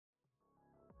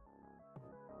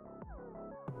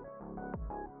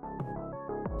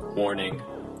Warning,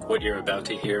 what you're about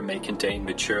to hear may contain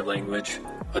mature language,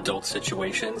 adult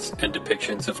situations, and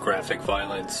depictions of graphic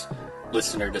violence.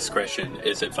 Listener discretion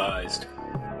is advised.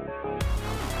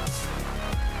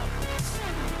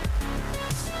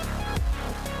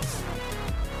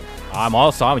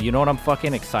 You know what I'm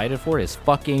fucking excited for is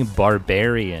fucking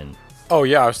Barbarian. Oh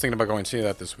yeah, I was thinking about going to see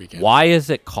that this weekend. Why is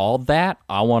it called that?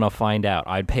 I want to find out.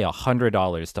 I'd pay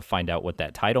 $100 to find out what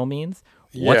that title means.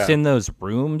 What's in those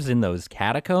rooms, in those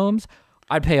catacombs?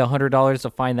 I'd pay $100 to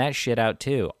find that shit out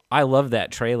too. I love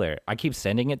that trailer. I keep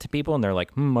sending it to people and they're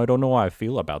like, I don't know how I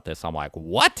feel about this. I'm like,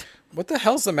 what? What the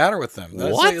hell's the matter with them?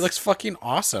 What? It looks fucking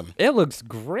awesome. It looks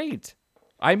great.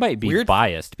 I might be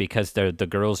biased because the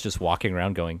girl's just walking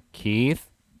around going, Keith?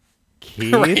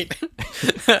 Right.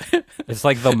 It's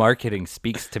like the marketing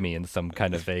speaks to me in some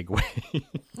kind of vague way.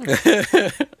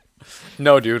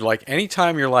 No, dude, like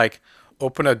anytime you're like,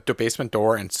 open a basement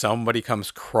door and somebody comes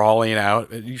crawling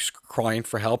out, you crying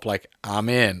for help, like, I'm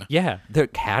in. Yeah, the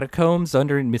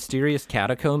mysterious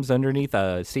catacombs underneath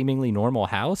a seemingly normal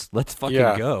house. Let's fucking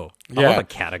go. I love the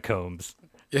catacombs.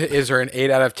 Is there an 8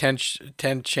 out of 10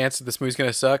 chance that this movie's going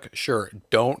to suck? Sure.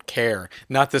 Don't care.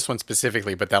 Not this one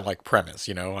specifically, but that like premise,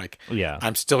 you know, like, yeah,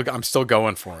 I'm still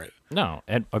going for it. No.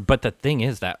 But the thing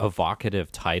is that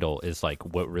evocative title is like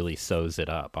what really sews it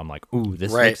up. I'm like, ooh,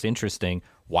 this looks interesting.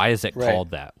 Why is it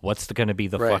called that? What's going to be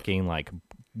the fucking like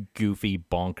goofy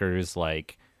bonkers,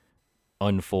 like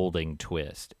unfolding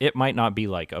twist? It might not be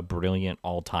like a brilliant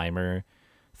all timer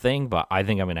thing, but I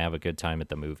think I'm going to have a good time at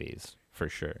the movies for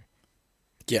sure.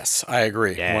 Yes, I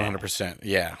agree. Yeah. 100%.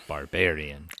 Yeah.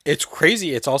 Barbarian. It's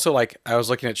crazy. It's also like, I was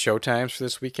looking at showtimes for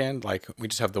this weekend. Like, we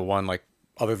just have the one, like,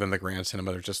 other than the Grand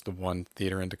Cinema, there's just the one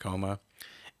theater in Tacoma.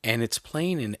 And it's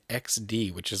playing in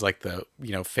XD, which is like the,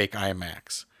 fake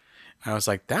IMAX. And I was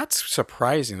like, that's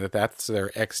surprising that that's their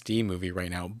XD movie right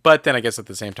now. But then I guess at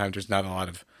the same time, there's not a lot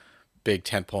of big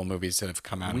tentpole movies that have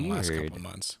come out in the last couple of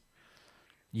months.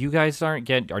 You guys do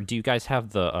you guys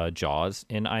have the Jaws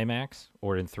in IMAX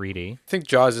or in 3D? I think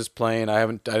Jaws is playing. I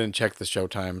didn't check the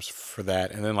showtimes for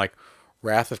that. And then like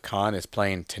Wrath of Khan is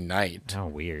playing tonight. Oh,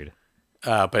 weird.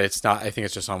 But it's not, I think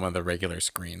it's just on one of the regular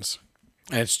screens.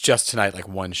 And it's just tonight, like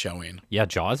one showing. Yeah,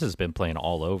 Jaws has been playing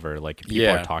all over. Like people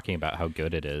are talking about how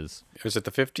good it is. Was it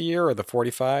the 50 year or the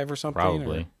 45 or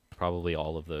something? Probably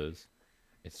all of those.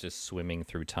 It's just swimming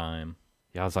through time.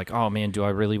 Yeah, I was like, oh man, do I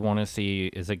really want to see,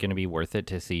 is it going to be worth it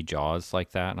to see Jaws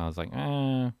like that? And I was like,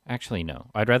 actually no.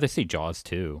 I'd rather see Jaws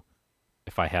 2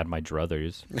 if I had my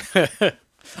druthers.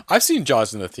 I've seen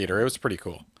Jaws in the theater. It was pretty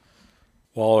cool.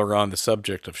 While we're on the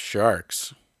subject of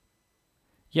sharks.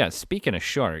 Yeah, speaking of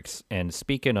sharks, and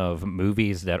speaking of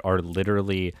movies that are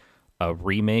literally a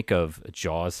remake of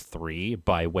Jaws 3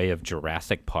 by way of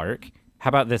Jurassic Park, how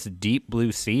about this Deep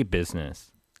Blue Sea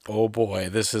business? Oh boy,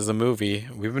 this is a movie.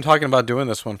 We've been talking about doing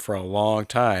this one for a long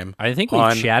time. I think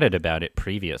we've chatted about it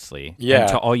previously. Yeah. And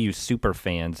to all you super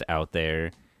fans out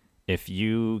there, if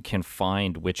you can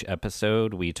find which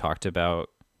episode we talked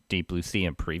about Deep Blue Sea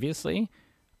in previously,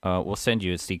 we'll send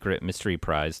you a secret mystery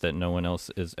prize that no one else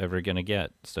is ever going to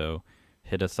get. So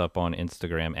hit us up on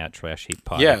Instagram at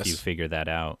TrashHeapPod if you figure that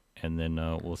out, and then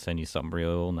we'll send you something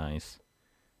real nice.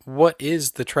 What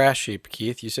is the Trash Heap,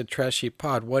 Keith? You said Trash Heap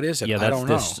Pod. What is it? Yeah, I don't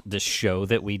know. This show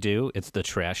that we do. It's the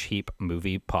Trash Heap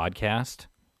Movie Podcast,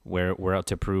 where we're out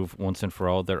to prove once and for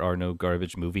all there are no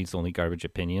garbage movies, only garbage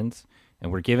opinions.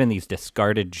 And we're given these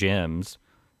discarded gems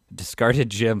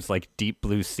like Deep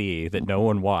Blue Sea that no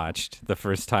one watched the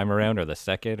first time around or the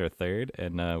second or third,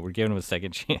 and we're giving them a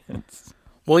second chance.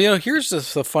 Well, here's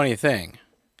the funny thing.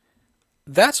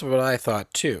 That's what I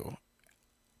thought, too.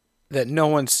 That no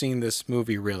one's seen this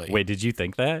movie, really. Wait, did you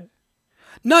think that?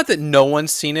 Not that no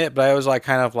one's seen it, but I was like,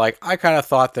 I kind of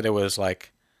thought that it was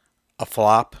like a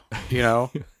flop,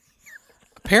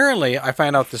 Apparently, I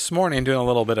found out this morning doing a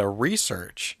little bit of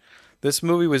research. This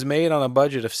movie was made on a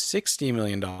budget of $60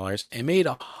 million and made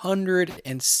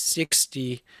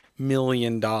 $160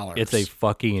 million. It's a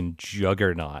fucking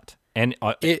juggernaut. And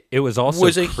it was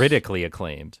also critically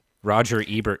acclaimed. Roger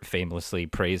Ebert famously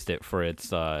praised it for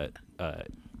its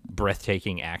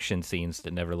breathtaking action scenes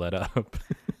that never let up.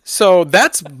 So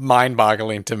that's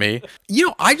mind-boggling to me.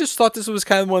 I just thought this was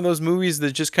kind of one of those movies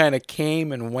that just kind of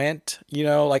came and went,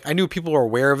 like I knew people were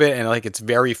aware of it, and like it's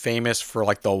very famous for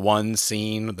like the one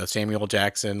scene, the Samuel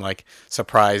Jackson like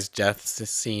surprise death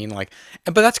scene, like,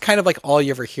 but that's kind of like all you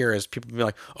ever hear is people be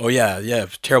like, oh yeah,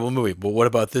 terrible movie, but what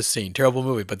about this scene? Terrible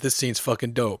movie, but this scene's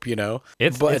fucking dope,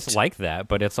 It's like that,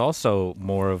 but it's also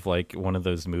more of like one of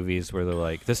those movies where they're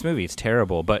like, this movie's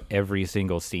terrible, but every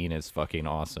single scene is fucking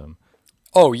awesome.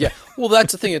 Oh, yeah. Well,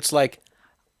 that's the thing. It's like,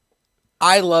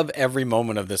 I love every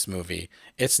moment of this movie.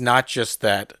 It's not just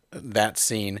that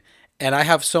scene, and I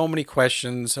have so many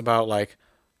questions about like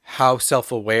how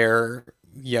self-aware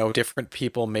different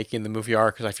people making the movie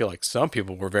are, because I feel like some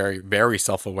people were very very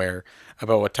self-aware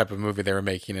about what type of movie they were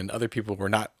making, and other people were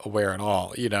not aware at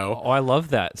all. Oh, I love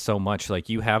that so much. Like,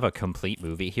 you have a complete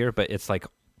movie here, but it's like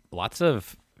lots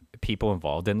of people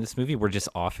involved in this movie were just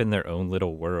off in their own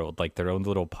little world, like their own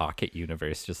little pocket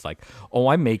universe, just like, oh,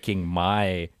 I'm making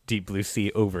my Deep Blue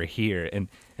Sea over here,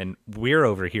 and we're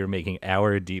over here making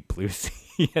our Deep Blue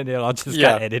Sea, and it all just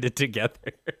got edited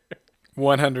together.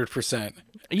 100%.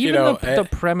 Even the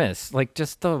premise, like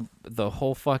just the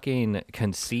whole fucking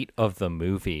conceit of the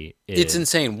movie it's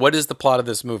insane. What is the plot of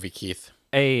this movie, Keith?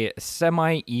 A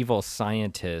semi-evil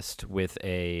scientist with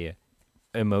a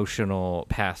emotional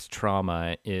past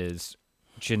trauma is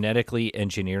genetically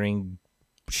engineering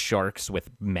sharks with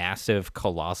massive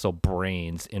colossal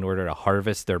brains in order to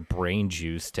harvest their brain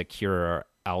juice to cure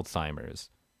Alzheimer's.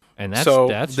 And that's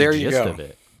the gist of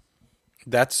it.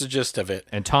 That's the gist of it.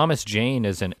 And Thomas Jane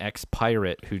is an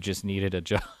ex-pirate who just needed a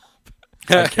job,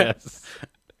 I guess.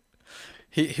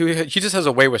 He just has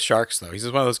a way with sharks, though. He's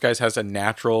just one of those guys who has a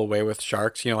natural way with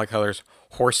sharks. Like how there's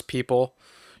horse people,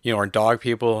 or dog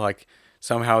people. Like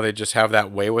somehow they just have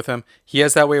that way with him. He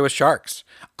has that way with sharks.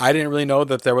 I didn't really know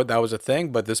that that was a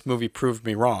thing, but this movie proved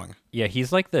me wrong. Yeah,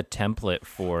 he's like the template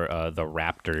for the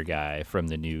raptor guy from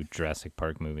the new Jurassic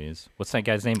Park movies. What's that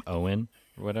guy's name? Owen?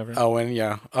 Or whatever. Owen,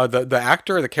 yeah. The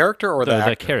actor, the character, or the actor?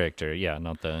 The character, yeah,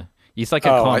 not the. He's like a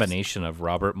combination of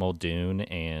Robert Muldoon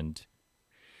and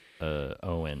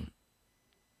Owen.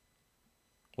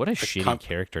 What a shitty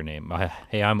character name.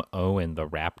 Hey, I'm Owen, the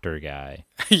raptor guy.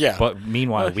 Yeah. But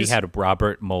meanwhile, we had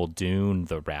Robert Muldoon,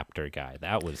 the raptor guy.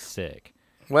 That was sick.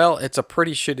 Well, it's a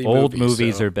pretty shitty movie. Old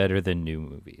movies are better than new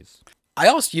movies. I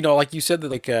also, like you said,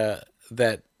 that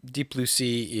that Deep Blue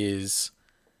Sea is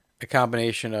a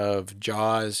combination of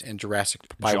Jaws and Jurassic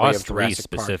by way of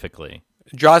Jurassic Park. Specifically.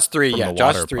 Jaws 3, yeah.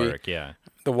 Jaws 3. Park, yeah.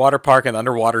 The water park and the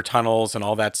underwater tunnels and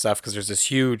all that stuff, because there's this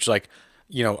huge, like,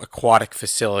 aquatic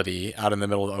facility out in the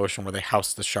middle of the ocean where they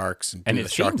house the sharks and do the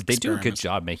shark experiments. They do a good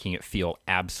job making it feel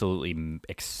absolutely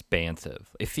expansive.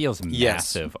 It feels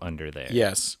massive under there.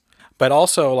 Yes. But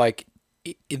also, like,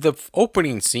 the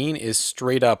opening scene is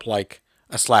straight up like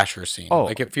a slasher scene. Oh,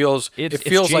 like it feels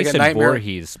Jason like a nightmare.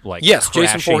 Voorhees, like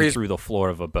Jason Voorhees through the floor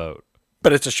of a boat.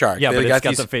 But it's a shark. Yeah, but it's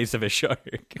got the face of a shark.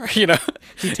 He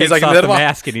takes like off the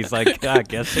mask and he's like,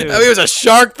 guess who? He was a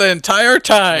shark the entire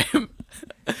time.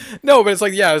 No, but it's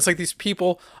like these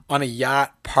people on a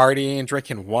yacht partying,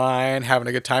 drinking wine, having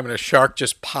a good time, and a shark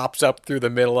just pops up through the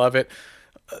middle of it.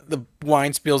 The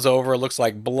wine spills over. It looks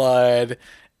like blood.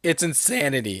 It's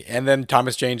insanity. And then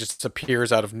Thomas Jane just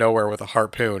appears out of nowhere with a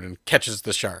harpoon and catches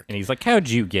the shark. And he's like, how'd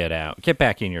you get out? Get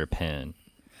back in your pen.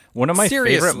 One of my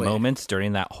favorite moments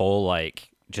during that whole,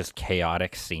 like, just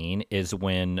chaotic scene is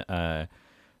when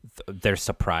they're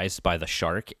surprised by the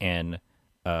shark, and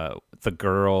there's a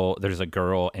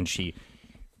girl, and she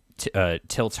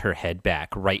tilts her head back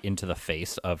right into the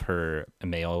face of her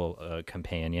male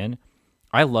companion.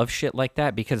 I love shit like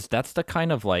that, because that's the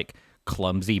kind of, like,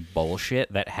 clumsy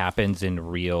bullshit that happens in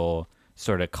real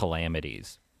sort of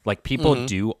calamities. Like, people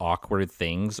do awkward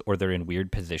things, or they're in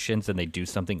weird positions and they do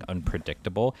something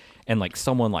unpredictable, and like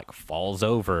someone like falls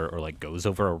over or like goes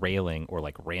over a railing or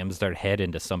like rams their head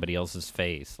into somebody else's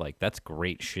face. Like, that's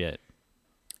great shit.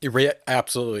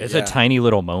 Absolutely. It's a tiny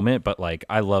little moment, but like,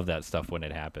 I love that stuff when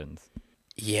it happens.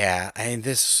 Yeah,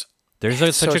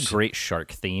 There's such a great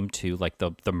shark theme too, like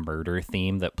the murder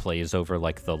theme that plays over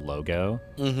like the logo.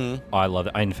 Mm-hmm. Oh, I love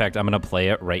it. In fact, I'm gonna play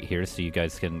it right here so you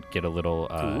guys can get a little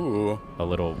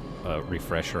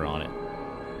refresher on it.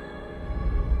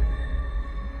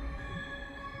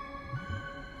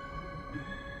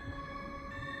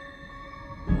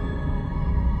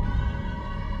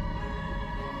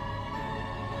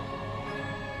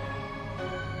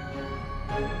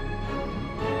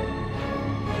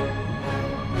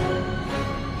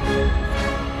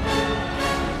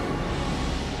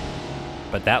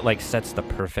 But that like sets the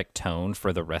perfect tone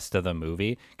for the rest of the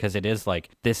movie, because it is like,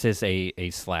 this is a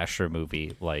slasher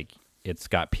movie. Like, it's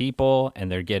got people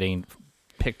and they're getting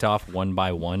picked off one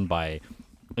by one by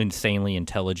insanely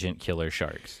intelligent killer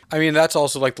sharks. I mean, that's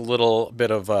also like the little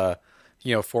bit of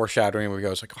foreshadowing where he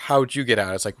goes like, how'd you get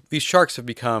out? It's like, these sharks have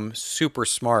become super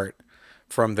smart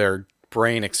from their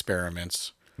brain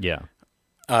experiments. Yeah.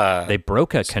 They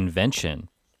broke a convention.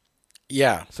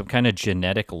 Yeah. Some kind of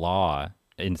genetic law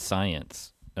in science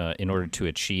in order to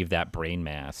achieve that brain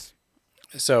mass.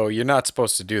 So you're not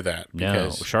supposed to do that. No,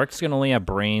 sharks can only have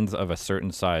brains of a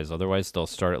certain size. Otherwise, they'll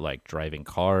start like driving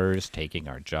cars, taking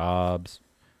our jobs,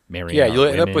 marrying our you'll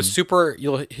women. end up with super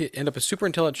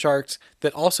intelligent sharks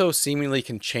that also seemingly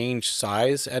can change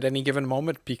size at any given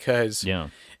moment, because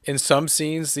in some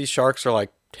scenes these sharks are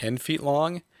like 10 feet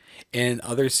long, and in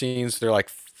other scenes they're like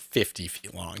 50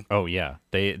 feet long. Oh yeah,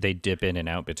 they dip in and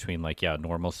out between like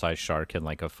normal size shark and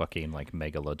like a fucking like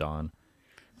megalodon.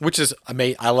 Which is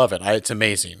amazing. I love it. It's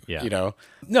amazing. Yeah. You know,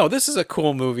 no, this is a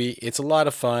cool movie. It's a lot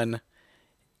of fun.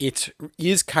 It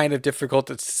is kind of difficult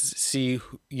to see,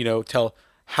 tell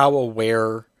how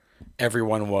aware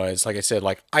everyone was. Like I said,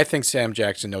 I think Sam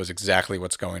Jackson knows exactly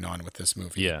what's going on with this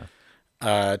movie. Yeah.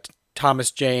 Thomas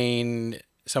Jane,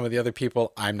 some of the other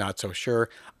people, I'm not so sure.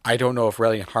 I don't know if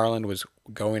Rennie Harlan was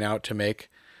going out to make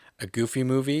a goofy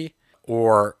movie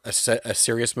or a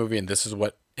serious movie, and this is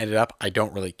what ended up. I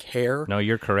don't really care. No,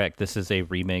 you're correct. This is a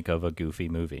remake of a Goofy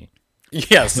movie.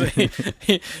 Yes,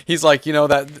 he's like,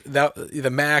 that the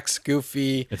Max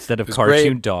Goofy. Instead of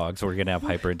cartoon dogs, we're gonna have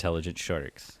hyper intelligent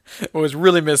sharks. What was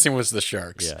really missing was the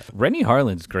sharks. Yeah, Rennie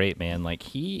Harlan's great, man. Like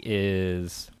he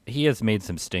has made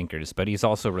some stinkers, but he's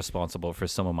also responsible for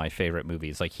some of my favorite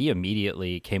movies. Like he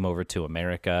immediately came over to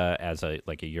America as a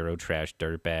Eurotrash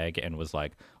dirtbag and was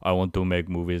like, I want to make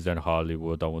movies in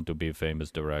Hollywood. I want to be a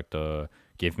famous director.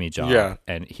 Give me a job. Yeah.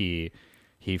 And he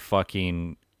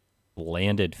fucking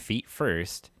landed feet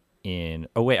first in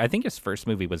I think his first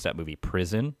movie was that movie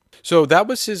Prison. So that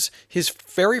was his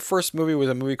very first movie was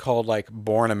a movie called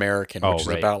Born American, which is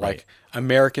about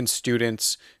American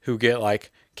students who get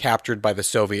captured by the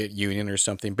Soviet Union or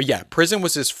something. But yeah, Prison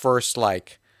was his first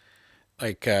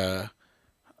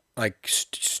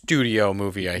studio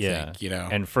movie, I think,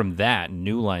 And from that,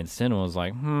 New Line Cinema was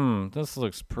like, this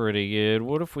looks pretty good.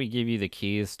 What if we give you the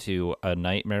keys to A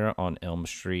Nightmare on Elm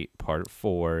Street Part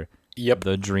 4,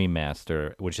 The Dream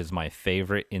Master, which is my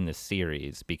favorite in the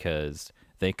series because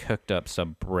they cooked up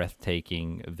some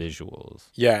breathtaking visuals.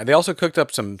 Yeah, they also cooked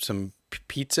up some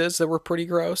pizzas that were pretty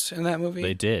gross in that movie.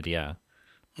 They did, yeah.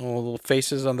 Little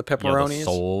faces on the pepperonis. The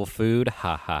soul food,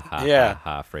 ha ha ha, ha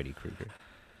ha, Freddy Krueger.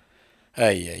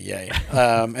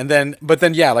 And then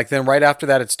right after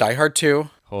that, it's Die Hard 2.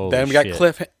 Holy then we got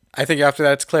shit. I think after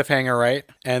that, it's Cliffhanger, right?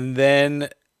 And then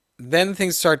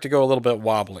things start to go a little bit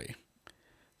wobbly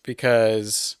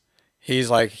because he's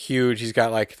huge. He's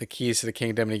got the keys to the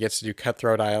kingdom, and he gets to do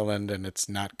Cutthroat Island, and it's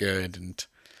not good. And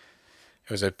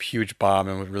it was a huge bomb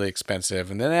and was really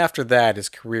expensive. And then after that, his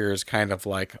career is kind of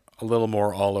a little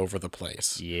more all over the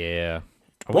place. Yeah.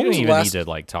 We don't even need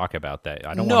to talk about that.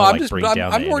 I don't want to bring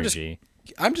down the energy.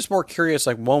 I'm just more curious.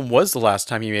 When was the last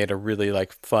time he made a really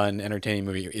fun, entertaining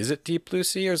movie? Is it Deep Blue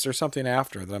Sea, or is there something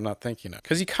after that I'm not thinking of?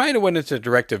 Because he kind of went into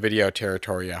direct-to-video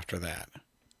territory after that.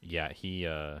 Yeah, he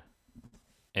and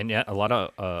yeah, a lot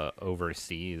of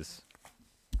overseas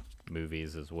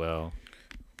movies as well.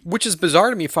 Which is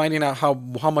bizarre to me, finding out how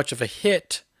much of a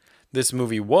hit this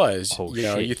movie was. Oh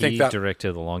shit! You think he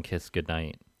directed The Long Kiss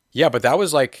Goodnight. Yeah, but that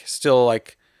was still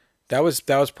that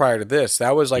was prior to this.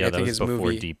 That was I think his before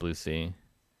movie Deep Blue Sea,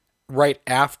 right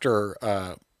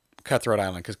after Cutthroat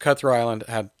Island, because Cutthroat Island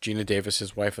had Gina Davis,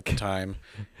 his wife at the time,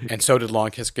 and so did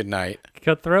Long Kiss Goodnight.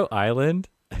 Cutthroat Island.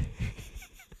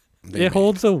 It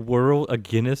holds a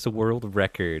Guinness World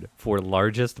Record for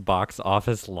largest box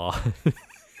office loss.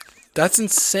 That's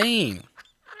insane.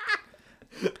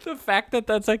 The fact that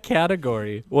that's a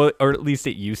category, well, or at least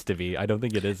it used to be. I don't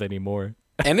think it is anymore.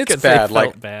 And it's bad.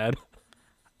 Bad.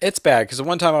 It's bad because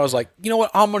one time I was like, you know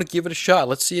what? I'm gonna give it a shot.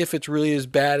 Let's see if it's really as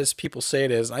bad as people say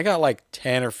it is. And I got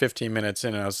 10 or 15 minutes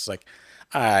in, and I was like,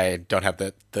 I don't have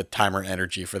the timer and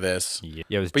energy for this. Yeah,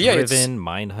 it was Driven,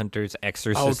 Mindhunters,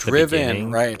 Exorcist. Oh,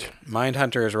 Driven, right?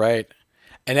 Mindhunters, right?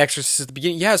 And Exorcist at the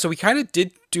beginning. Yeah, so we kind of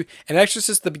did do. And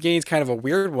Exorcist at the beginning is kind of a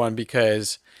weird one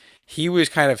because he was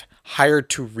kind of hired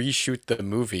to reshoot the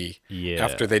movie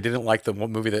after they didn't like the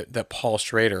movie that Paul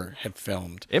Schrader had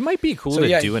filmed. It might be cool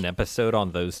to do an episode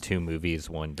on those two movies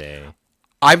one day.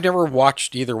 I've never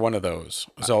watched either one of those,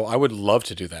 so I would love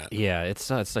to do that. Yeah, it's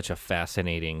such a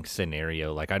fascinating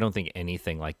scenario. I don't think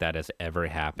anything like that has ever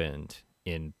happened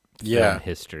in film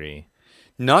history.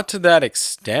 Not to that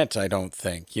extent, I don't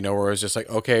think. Where it was just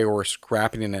okay, we're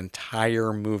scrapping an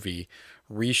entire movie,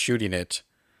 reshooting it,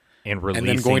 and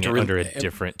releasing it under a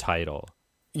different title.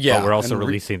 Yeah. But we're also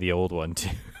releasing the old one, too.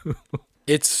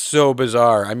 It's so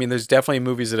bizarre. I mean, there's definitely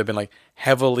movies that have been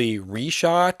heavily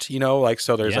reshot,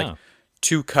 so there's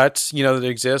two cuts, that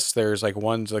exist. There's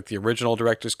one's the original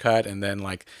director's cut, and then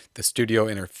the studio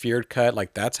interfered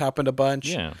cut. That's happened a bunch.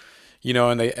 Yeah.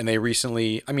 And they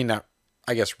recently, I mean, not,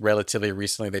 I guess relatively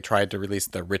recently, they tried to release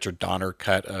the Richard Donner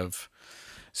cut of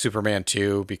Superman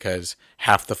 2 because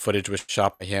half the footage was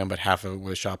shot by him, but half of it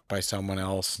was shot by someone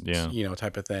else, Yeah.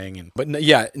 type of thing.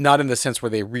 Yeah, not in the sense where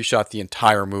they reshot the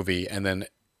entire movie and then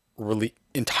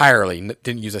entirely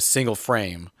didn't use a single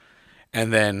frame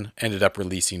and then ended up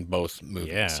releasing both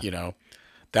movies, Yeah.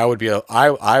 That would be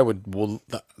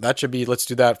that should be, let's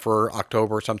do that for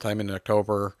October, sometime in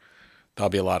October. That'll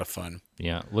be a lot of fun.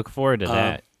 Yeah. Look forward to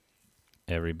that,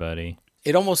 everybody.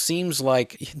 It almost seems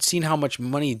like, seeing how much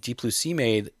money Deep Blue Sea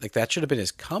made, like that should have been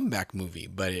his comeback movie,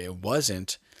 but it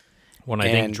wasn't. When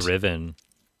I think Driven,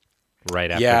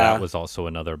 right after that, was also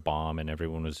another bomb, and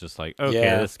everyone was just like,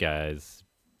 okay, this guy's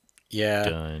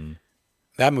done.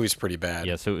 That movie's pretty bad.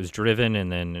 Yeah, so it was Driven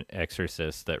and then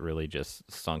Exorcist that really just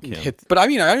sunk him. But I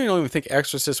mean, I don't even think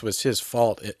Exorcist was his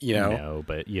fault, No,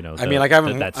 but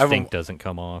that stink doesn't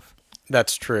come off.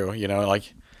 That's true,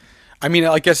 I mean,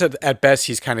 like I said, at best,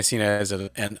 he's kind of seen as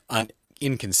an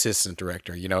inconsistent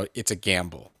director. It's a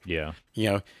gamble. Yeah.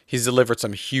 He's delivered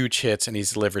some huge hits and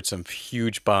he's delivered some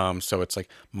huge bombs. So it's like,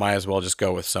 might as well just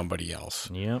go with somebody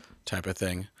else. Yep. Type of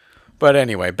thing. But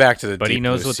anyway, back to the But Deep he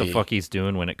knows Blue what Sea. the fuck he's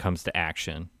doing when it comes to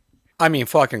action. I mean,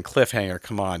 fucking Cliffhanger.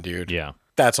 Come on, dude. Yeah.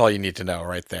 That's all you need to know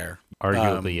right there.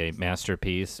 Arguably a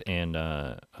masterpiece and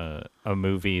a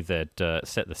movie that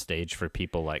set the stage for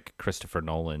people like Christopher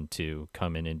Nolan to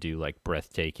come in and do like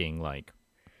breathtaking, like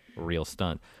real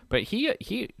stunt. But he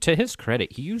to his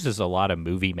credit, he uses a lot of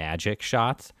movie magic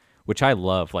shots, which I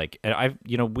love. Like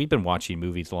we've been watching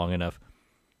movies long enough.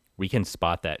 We can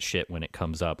spot that shit when it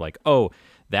comes up. Like, oh,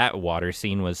 that water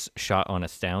scene was shot on a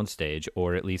soundstage,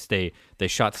 or at least they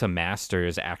shot some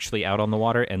masters actually out on the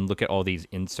water, and look at all these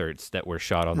inserts that were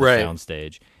shot on the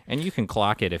soundstage. And you can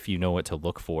clock it if you know what to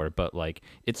look for, but like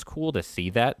it's cool to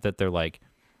see that they're like,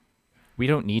 we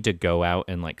don't need to go out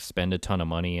and like spend a ton of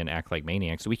money and act like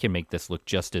maniacs. We can make this look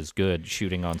just as good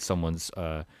shooting on someone's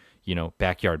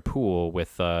backyard pool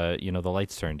with the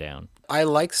lights turned down. I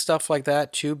like stuff like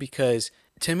that too, because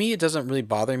to me it doesn't really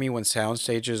bother me when sound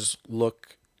stages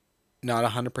look not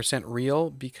 100% real,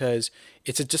 because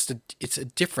it's a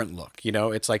different look.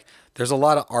 It's like there's a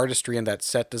lot of artistry in that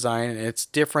set design, and it's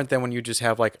different than when you just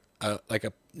have like a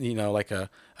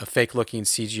fake looking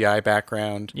CGI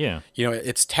background. Yeah.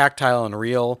 It's tactile and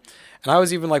real. And I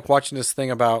was even like watching this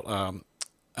thing about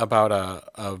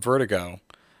Vertigo,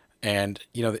 and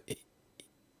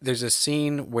there's a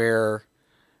scene where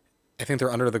I think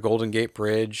they're under the Golden Gate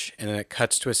Bridge, and then it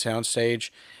cuts to a soundstage,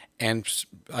 and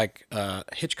like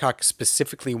Hitchcock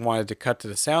specifically wanted to cut to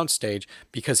the soundstage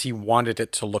because he wanted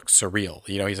it to look surreal.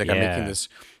 He's like, I'm making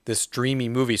this dreamy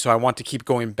movie, so I want to keep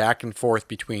going back and forth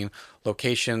between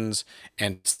locations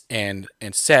and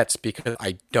sets because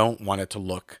I don't want it to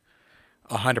look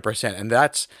 100%.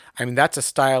 And that's a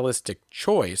stylistic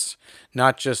choice,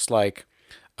 not just like,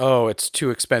 oh, it's too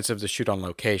expensive to shoot on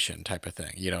location type of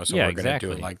thing, so we're going to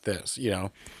do it like this,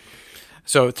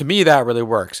 So to me, that really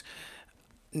works.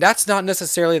 That's not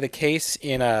necessarily the case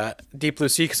in Deep Blue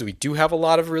Sea, because we do have a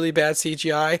lot of really bad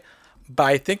CGI, but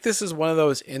I think this is one of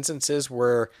those instances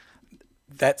where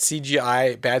that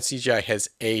bad CGI has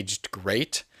aged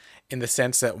great, in the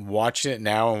sense that watching it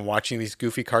now and watching these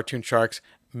goofy cartoon sharks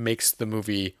makes the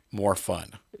movie more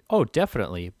fun. Oh,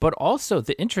 definitely. But also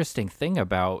the interesting thing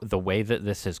about the way that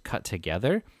this is cut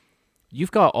together,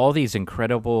 you've got all these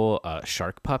incredible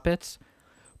shark puppets,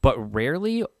 but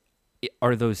rarely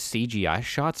are those CGI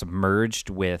shots merged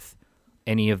with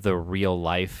any of the real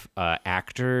life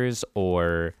actors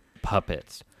or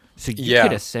puppets. So you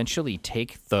could essentially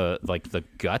take the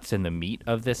guts and the meat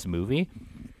of this movie,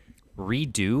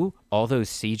 redo all those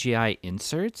CGI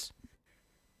inserts,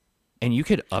 and you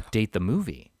could update the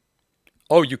movie.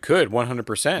 Oh, you could,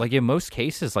 100%. Like in most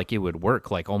cases, like it would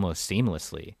work like almost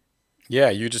seamlessly. Yeah,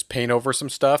 you just paint over some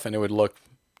stuff and it would look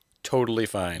totally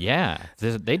fine. Yeah,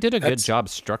 they did a good job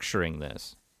structuring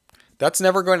this. That's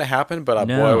never going to happen, but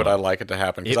boy, would I like it to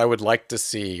happen, because I would like to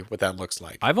see what that looks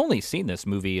like. I've only seen this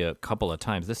movie a couple of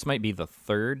times. This might be the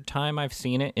third time I've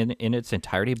seen it in its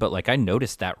entirety, but like I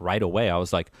noticed that right away. I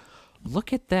was like,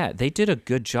 look at that. They did a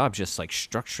good job just like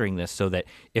structuring this so that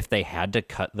if they had to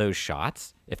cut those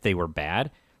shots, if they were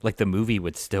bad, like the movie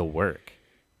would still work.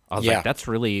 I was like, that's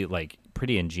really like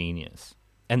pretty ingenious.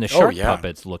 And the shark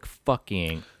puppets look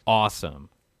fucking awesome.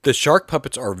 The shark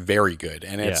puppets are very good,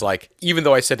 and it's like, even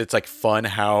though I said it's like fun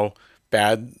how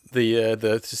bad the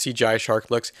CGI shark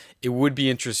looks, it would be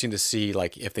interesting to see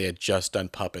like if they had just done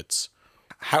puppets.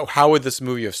 How would this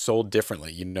movie have sold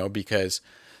differently? Because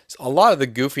a lot of the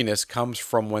goofiness comes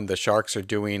from when the sharks are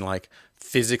doing like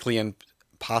physically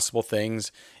impossible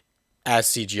things as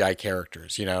CGI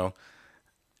characters,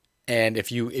 And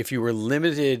if you were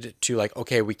limited to like,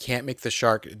 okay, we can't make the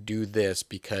shark do this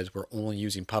because we're only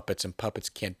using puppets and puppets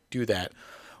can't do that,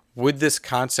 would this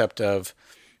concept of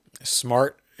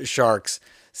smart sharks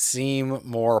seem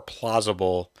more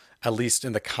plausible, at least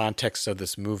in the context of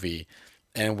this movie?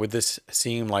 And would this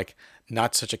seem like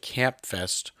not such a camp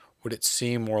fest? Would it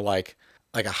seem more like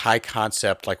a high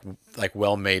concept, like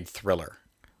well-made thriller?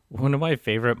 One of my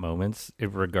favorite moments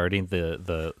regarding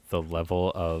the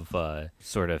level of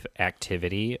sort of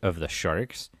activity of the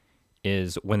sharks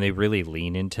is when they really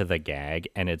lean into the gag,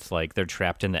 and it's like they're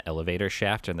trapped in the elevator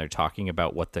shaft and they're talking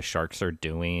about what the sharks are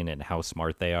doing and how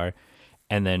smart they are.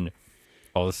 And then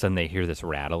all of a sudden they hear this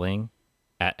rattling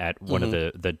at one of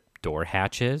the door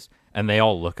hatches, and they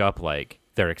all look up like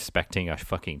they're expecting a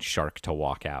fucking shark to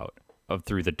walk out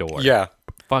through the door. Yeah.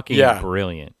 Fucking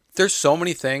brilliant. There's so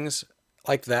many things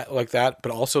like that,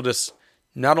 but also just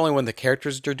not only when the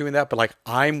characters are doing that, but like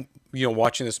I'm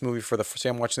watching this movie say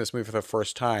I'm watching this movie for the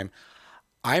first time,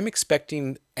 I'm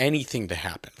expecting anything to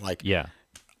happen. Like, yeah,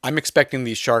 I'm expecting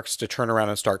these sharks to turn around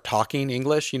and start talking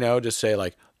English, just say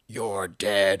like, "You're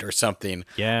dead" or something.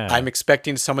 Yeah. I'm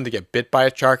expecting someone to get bit by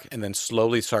a shark and then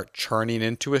slowly start churning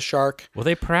into a shark. Well,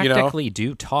 they practically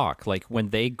do talk. Like when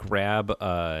they grab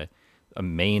a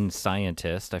main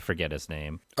scientist, I forget his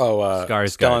name. Oh,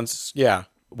 Skarsgård. Yeah.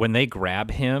 When they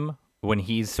grab him, when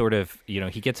he's sort of,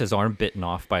 he gets his arm bitten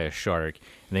off by a shark,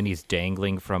 and then he's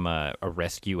dangling from a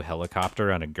rescue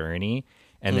helicopter on a gurney,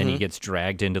 and then he gets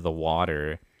dragged into the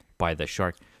water by the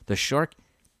shark. The shark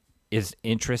is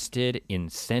interested in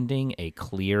sending a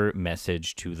clear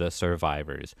message to the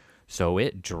survivors. So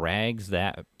it drags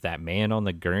that man on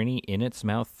the gurney in its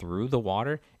mouth through the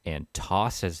water and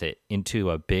tosses it into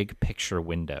a big picture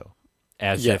window,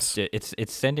 as if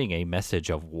it's sending a message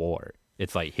of war.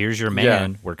 It's like, here's your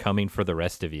man. We're coming for the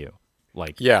rest of you.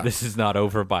 Like, this is not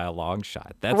over by a long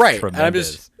shot. That's right.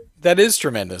 Tremendous. That is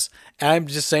tremendous. And I'm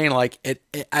just saying, like,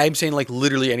 I'm saying, like,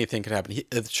 literally anything could happen.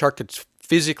 The shark could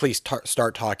physically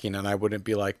start talking, and I wouldn't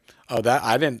be like, oh,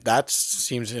 that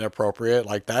seems inappropriate.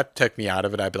 Like, that took me out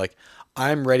of it. I'd be like,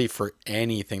 I'm ready for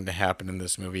anything to happen in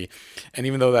this movie. And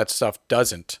even though that stuff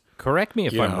doesn't. Correct me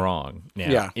if I'm wrong.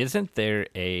 Now, wasn't there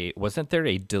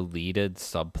a deleted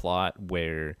subplot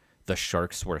where the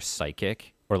sharks were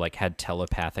psychic or like had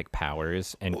telepathic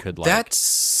powers and could like... That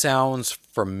sounds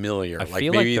familiar. I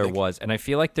feel like there was, and I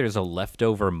feel like there's a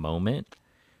leftover moment.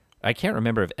 I can't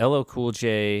remember if LL Cool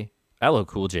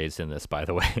J's in this, by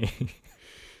the way.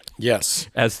 Yes.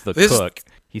 As the cook.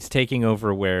 He's taking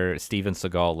over where Steven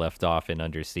Seagal left off in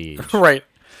Under Siege. Right.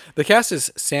 The cast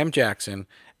is Sam Jackson,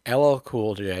 LL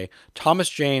Cool J, Thomas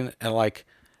Jane, and like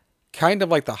kind of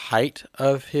like the height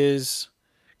of his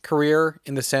career,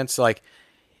 in the sense like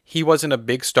he wasn't a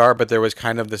big star, but there was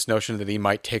kind of this notion that he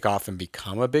might take off and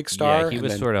become a big star. Yeah, he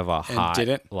was sort of a hot,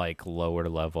 like lower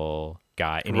level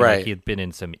guy, and he had been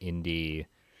in some indie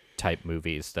type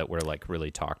movies that were like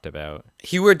really talked about.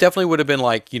 He definitely would have been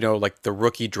like, like the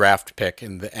rookie draft pick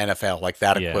in the NFL, like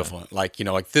that equivalent. Like,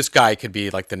 like this guy could be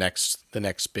like the next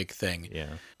big thing.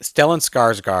 Yeah. Stellan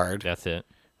Skarsgård. That's it.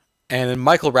 And then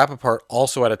Michael Rappaport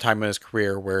also had a time in his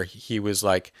career where he was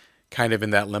like kind of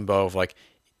in that limbo of like,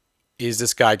 is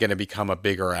this guy going to become a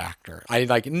bigger actor? I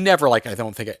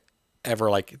don't think it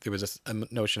ever like there was a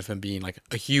notion of him being like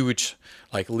a huge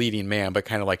like leading man, but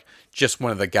kind of like just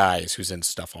one of the guys who's in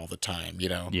stuff all the time,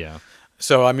 Yeah.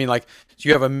 So I mean, like,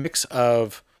 you have a mix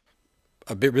of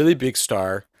a really big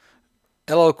star,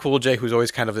 LL Cool J, who's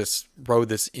always kind of this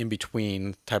in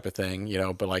between type of thing,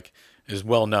 but like is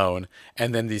well known,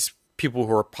 and then these people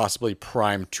who are possibly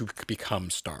primed to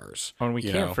become stars. Oh, and we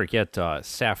can't forget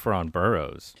Saffron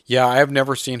Burrows. Yeah, I have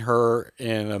never seen her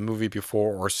in a movie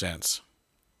before or since.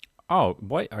 Oh,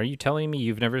 what? Are you telling me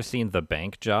you've never seen The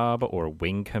Bank Job or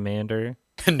Wing Commander?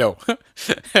 No.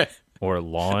 Or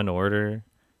Law and Order?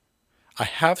 I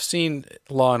have seen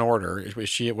Law and Order.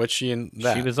 What's she in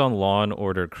that? She was on Law and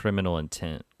Order Criminal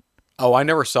Intent. Oh, I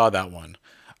never saw that one.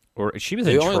 Or she was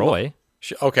in Troy.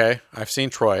 Okay, I've seen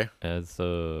Troy. As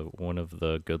one of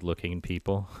the good-looking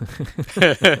people.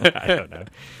 I don't know.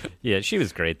 Yeah, she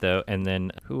was great, though. And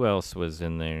then who else was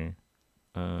in there?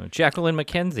 Jacqueline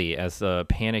McKenzie as the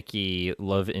panicky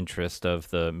love interest of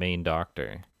the main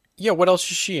doctor. Yeah, what else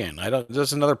is she in?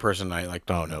 There's another person I like.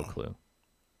 No clue.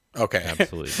 Okay,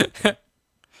 absolutely.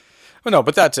 Well, no,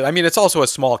 but that's it. I mean, it's also a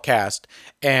small cast,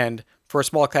 and for a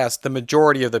small cast, the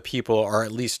majority of the people are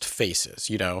at least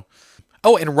faces.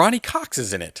 Oh, and Ronnie Cox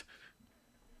is in it.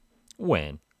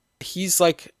 When? He's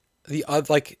like the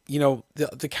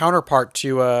counterpart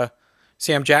to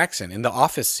Sam Jackson in the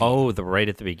office scene. Oh, the right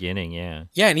at the beginning, yeah.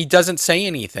 Yeah, and he doesn't say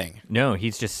anything. No,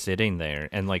 he's just sitting there,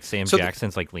 and like Sam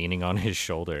Jackson's like leaning on his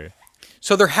shoulder.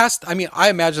 So there has to, I mean, I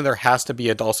imagine there has to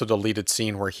be a also deleted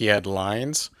scene where he had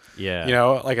lines. Yeah. You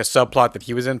know, like a subplot that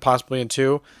he was in, possibly in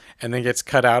 2, and then gets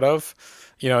cut out of.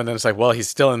 You know, and then it's like, well, he's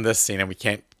still in this scene, and we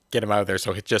can't get him out of there.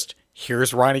 So it just,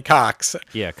 here's Ronnie Cox.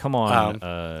 Yeah, come on.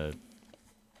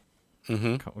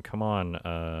 Come on.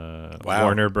 Wow.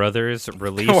 Warner Brothers,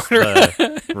 release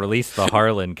the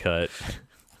Harlan cut.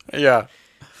 Yeah.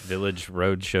 Village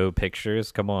Roadshow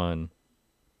Pictures. Come on.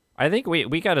 I think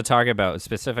we got to talk about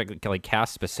specific, like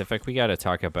cast specific. We got to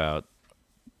talk about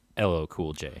LL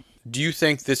Cool J. Do you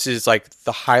think this is like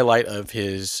the highlight of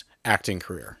his acting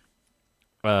career?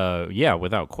 Yeah,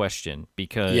 without question.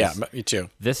 Because yeah, me too.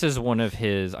 This is one of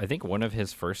his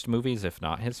first movies, if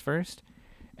not his first,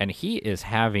 and he is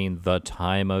having the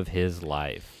time of his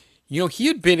life. You know, he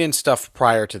had been in stuff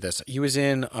prior to this. He was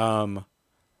in. Do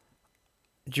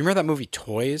you remember that movie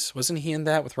Toys? Wasn't he in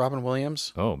that with Robin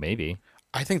Williams? Oh, maybe.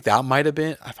 I think that might have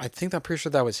been. I'm pretty sure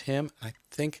that was him. I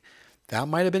think that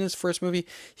might have been his first movie.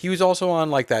 He was also on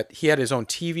like that. He had his own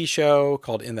TV show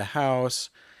called In the House.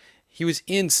 He was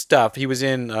in stuff. He was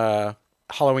in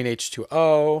Halloween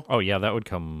H2O. Oh yeah, that would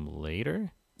come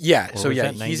later. Yeah. So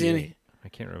yeah, he's in. I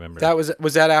can't remember. That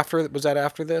was that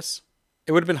after this?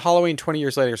 It would have been Halloween 20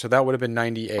 years later, so that would have been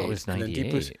 98. Oh, it was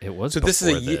 98. It was. So this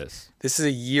is a This is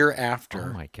a year after.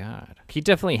 Oh my god. He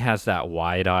definitely has that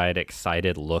wide-eyed,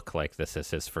 excited look like this is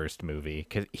his first movie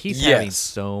because he's having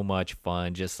so much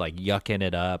fun, just like yucking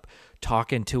it up,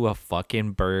 talking to a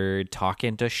fucking bird,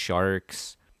 talking to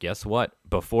sharks. Guess what?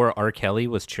 Before R. Kelly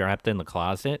was trapped in the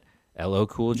closet, LL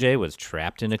Cool J was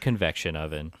trapped in a convection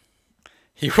oven.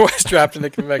 He was trapped in a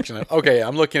convection oven. Okay,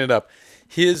 I'm looking it up.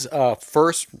 His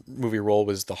first movie role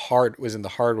was in The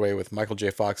Hard Way with Michael J.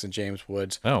 Fox and James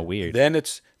Woods. Oh, weird. Then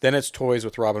it's Toys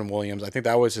with Robin Williams. I think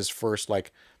that was his first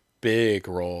like big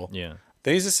role. Yeah.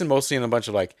 Then he's just mostly in a bunch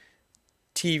of like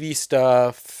TV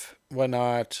stuff,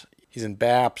 whatnot. He's in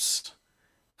Baps,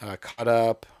 Caught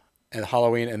Up, and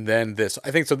Halloween, and then this.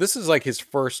 I think so. This is like his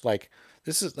first like.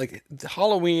 This is like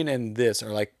Halloween and this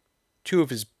are like two of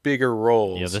his bigger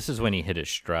roles. Yeah, this is when he hit his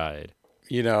stride.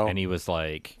 You know, and he was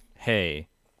like, hey,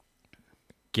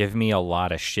 give me a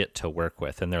lot of shit to work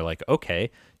with. And they're like, okay,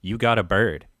 you got a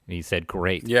bird. And he said,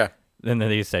 great. Yeah. And then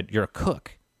they said, you're a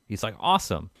cook. He's like,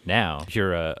 awesome. Now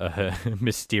you're a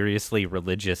mysteriously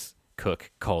religious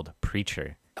cook called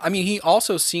Preacher. I mean, he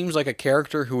also seems like a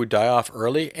character who would die off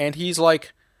early. And he's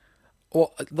like,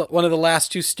 well, one of the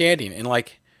last two standing and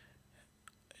like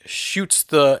shoots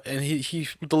he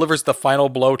delivers the final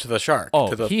blow to the shark. Oh,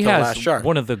 to the he last has shark.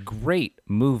 One of the great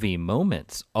movie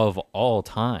moments of all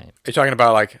time. Are you talking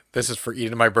about like, this is for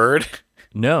eating my bird?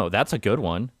 No, that's a good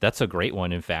one. That's a great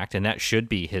one, in fact, and that should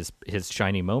be his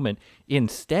shining moment.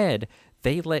 Instead,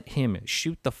 they let him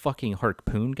shoot the fucking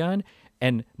harpoon gun,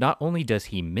 and not only does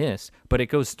he miss, but it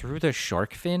goes through the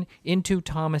shark fin into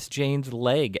Thomas Jane's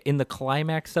leg in the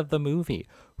climax of the movie.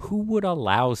 Who would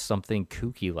allow something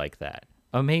kooky like that?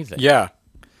 Amazing. Yeah.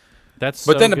 That's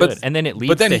so good. And then it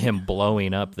leads to him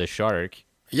blowing up the shark.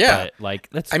 Yeah. But, like,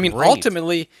 that's great.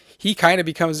 Ultimately, he kind of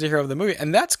becomes the hero of the movie.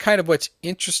 And that's kind of what's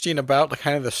interesting about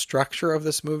kind of the structure of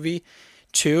this movie,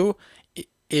 too,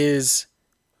 is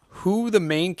who the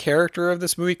main character of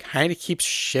this movie kind of keeps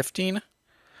shifting.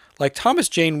 Like, Thomas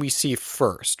Jane we see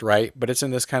first, right? But it's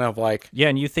in this kind of like... Yeah,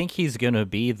 and you think he's going to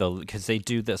be because they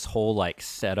do this whole, like,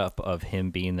 setup of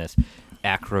him being this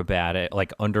acrobatic,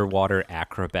 like underwater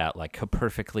acrobat, like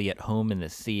perfectly at home in the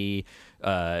sea,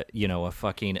 a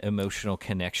fucking emotional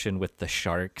connection with the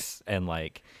sharks, and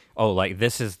like, oh, like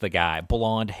this is the guy,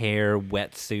 blonde hair,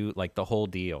 wetsuit, like the whole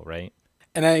deal, right?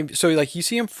 And so like you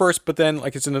see him first, but then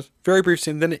like it's in a very brief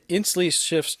scene, then it instantly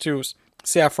shifts to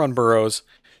Saffron Burrows.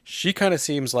 She kind of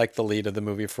seems like the lead of the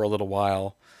movie for a little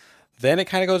while. Then it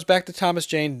kind of goes back to Thomas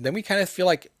Jane. Then we kind of feel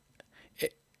like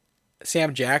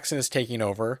Sam Jackson is taking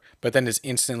over, but then is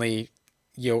instantly,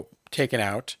 taken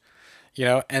out,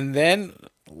 and then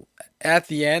at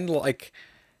the end, like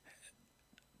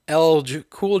LL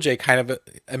Cool J kind of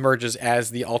emerges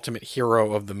as the ultimate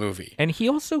hero of the movie. And he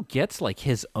also gets like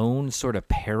his own sort of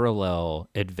parallel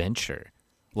adventure.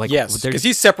 Like, yes, because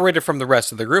he's separated from the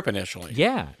rest of the group initially.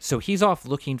 Yeah, so he's off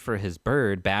looking for his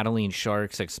bird, battling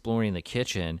sharks, exploring the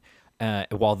kitchen,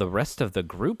 while the rest of the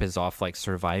group is off like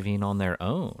surviving on their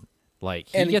own. Like,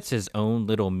 he gets his own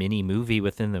little mini movie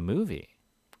within the movie.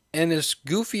 And as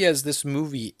goofy as this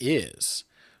movie is,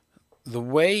 the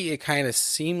way it kind of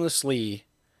seamlessly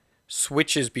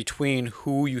switches between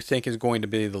who you think is going to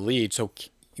be the lead, so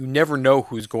you never know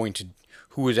who's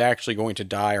who is actually going to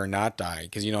die or not die.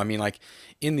 Because, I mean, like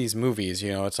in these movies,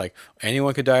 it's like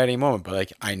anyone could die at any moment, but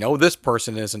like I know this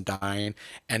person isn't dying.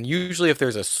 And usually if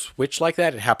there's a switch like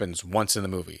that, it happens once in the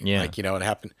movie. Yeah. Like, it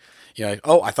happened, like,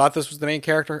 oh, I thought this was the main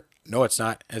character. No, it's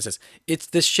not.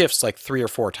 This shifts like 3 or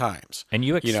 4 times. And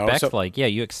you expect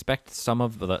you expect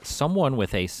someone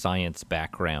with a science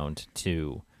background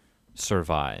to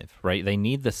survive, right? They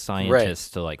need the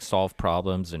scientists to like solve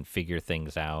problems and figure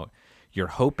things out. You're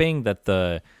hoping that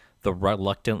the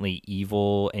reluctantly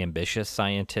evil, ambitious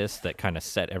scientist that kind of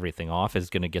set everything off is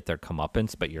going to get their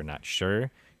comeuppance, but you're not sure.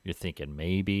 You're thinking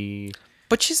maybe.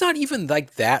 But she's not even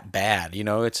like that bad,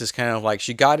 It's just kind of like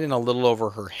she got in a little over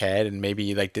her head and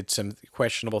maybe like did some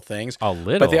questionable things. A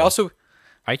little. But they also.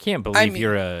 I can't believe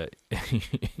you're a.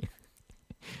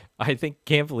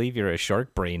 Can't believe you're a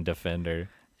shark brain defender.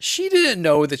 She didn't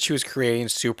know that she was creating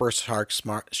super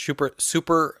smart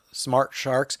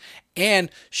sharks,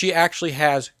 and she actually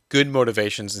has good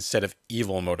motivations instead of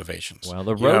evil motivations. Well,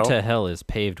 the road to hell is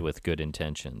paved with good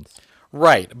intentions.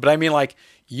 Right, but I mean, like,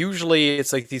 usually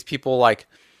it's like these people like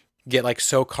get like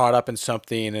so caught up in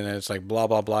something, and it's like blah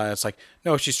blah blah. And it's like,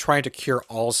 no, she's trying to cure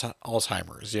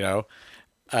Alzheimer's,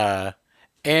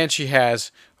 and she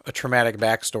has a traumatic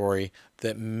backstory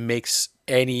that makes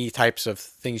any types of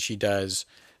things she does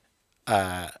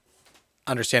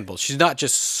understandable. She's not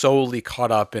just solely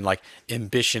caught up in like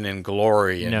ambition and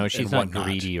glory. No, she's not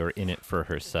greedy or in it for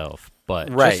herself.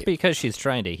 But just because she's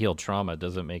trying to heal trauma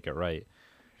doesn't make it right.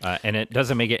 And it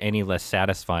doesn't make it any less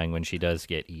satisfying when she does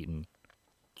get eaten.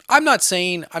 I'm not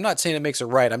saying it makes it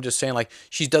right. I'm just saying like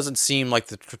she doesn't seem like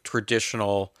the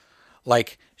traditional,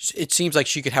 like it seems like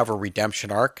she could have a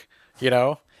redemption arc,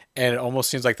 and it almost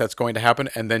seems like that's going to happen,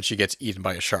 and then she gets eaten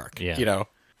by a shark. Yeah.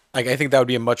 Like I think that would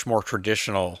be a much more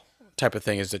traditional type of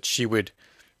thing, is that she would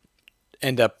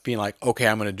end up being like, okay,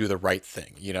 I'm going to do the right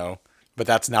thing, but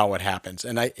that's not what happens.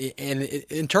 And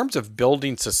in terms of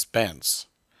building suspense,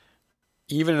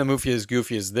 even in a movie as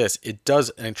goofy as this, it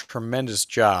does a tremendous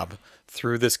job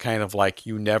through this kind of like,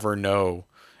 you never know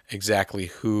exactly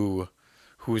who's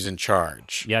in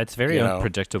charge. Yeah, it's very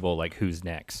unpredictable, like who's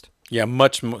next. Yeah,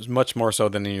 much more so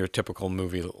than in your typical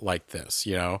movie like this,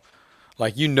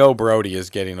 Like, Brody is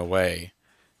getting away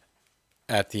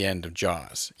at the end of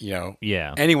Jaws,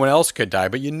 Yeah. Anyone else could die,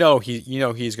 but he's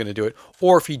going to do it.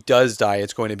 Or if he does die,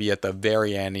 it's going to be at the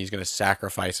very end. He's going to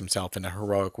sacrifice himself in a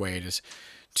heroic way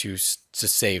to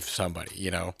save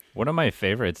somebody, One of my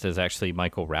favorites is actually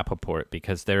Michael Rappaport,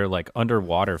 because they're like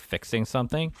underwater fixing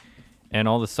something, and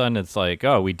all of a sudden it's like,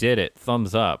 oh, we did it,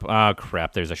 thumbs up. Oh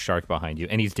crap, there's a shark behind you,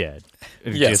 and he's dead.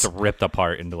 Yes. Just ripped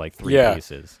apart into like 3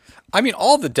 pieces. I mean,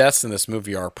 all the deaths in this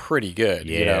movie are pretty good.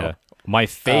 Yeah. My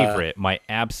favorite, my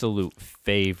absolute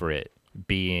favorite,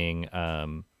 being a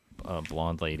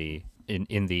blonde lady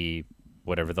in the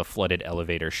whatever, the flooded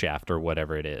elevator shaft or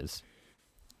whatever it is,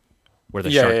 where the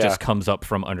shark just comes up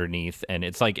from underneath, and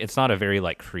it's like, it's not a very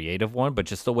like creative one, but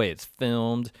just the way it's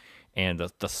filmed and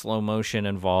the slow motion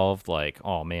involved, like,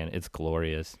 oh man, it's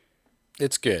glorious.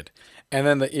 It's good. And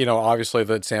then obviously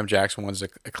the Sam Jackson one's a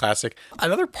classic.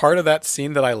 Another part of that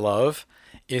scene that I love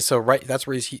is that's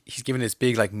where he's giving his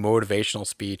big like motivational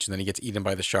speech, and then he gets eaten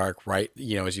by the shark, right?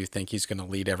 As you think he's going to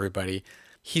lead everybody.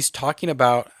 He's talking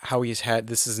about how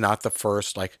this is not the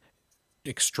first like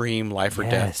extreme life or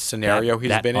death scenario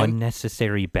he's been in.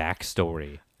 Unnecessary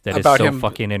backstory that is so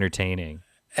fucking entertaining.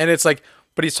 And it's like,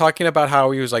 but he's talking about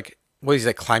how he was like, he's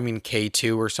like climbing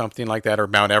K2 or something like that, or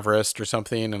Mount Everest or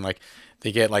something, and like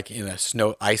they get like in a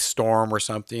ice storm or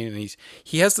something, and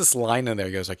he has this line in there.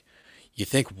 He goes like, "You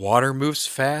think water moves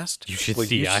fast? You should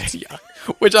see ice."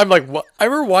 Which I'm like, what? I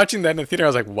remember watching that in the theater. I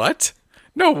was like, what?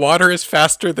 No, water is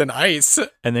faster than ice.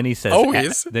 And then he says,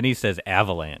 always. Then he says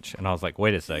avalanche, and I was like,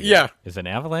 wait a second. Yeah, is an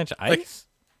avalanche ice?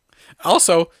 Like,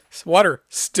 also, water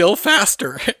still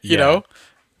faster. You know.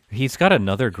 He's got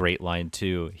another great line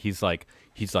too. He's like,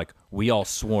 we all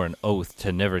swore an oath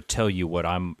to never tell you what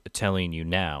I'm telling you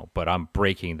now, but I'm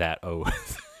breaking that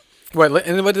oath. What?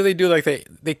 And what do they do? Like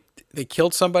they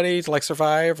killed somebody to like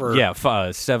survive, or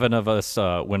 7 of us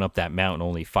went up that mountain.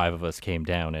 Only 5 of us came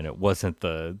down, and it wasn't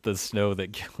the snow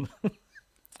that killed them.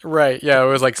 Right? Yeah, it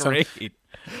was like great.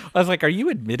 I was like, are you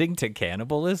admitting to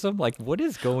cannibalism? Like, what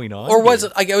is going on? Or was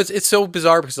it like it's so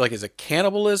bizarre because like, is it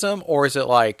cannibalism, or is it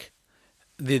like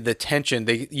the tension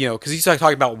because he's like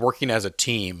talking about working as a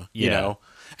team,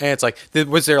 and it's like,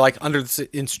 was there like under the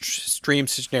extreme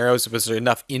scenarios, was there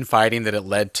enough infighting that it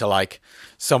led to like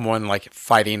someone like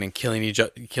fighting and killing each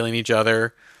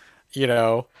other,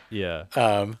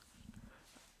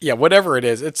 whatever it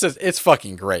is, it's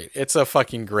fucking great. It's a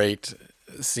fucking great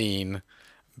scene.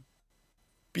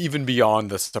 even beyond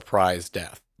the surprise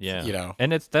death. Yeah. You know.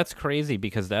 And that's crazy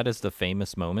because that is the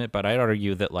famous moment, but I'd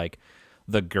argue that like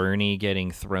the gurney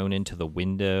getting thrown into the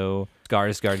window,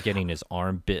 Skarsgård getting his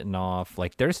arm bitten off,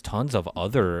 like there's tons of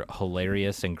other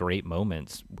hilarious and great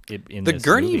moments in The this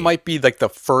gurney movie. might be like the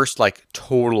first like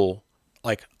total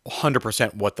like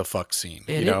 100% what the fuck scene,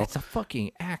 you know? It's a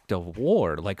fucking act of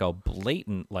war, like a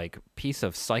blatant like piece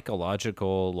of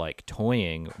psychological like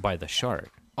toying by the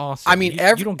shark. Awesome. I mean, you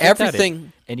don't get everything that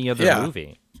in any other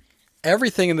movie.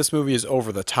 Everything in this movie is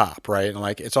over the top, right? And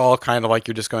like it's all kind of like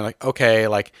you're just going like, okay,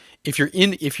 like if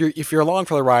you're along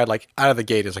for the ride, like out of the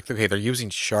gate, it's like, okay, they're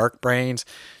using shark brains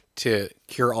to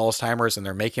cure Alzheimer's and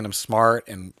they're making them smart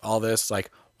and all this, like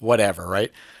whatever,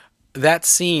 right? That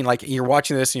scene, like you're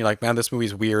watching this and you're like, man, this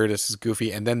movie's weird, this is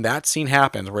goofy, and then that scene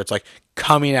happens where it's like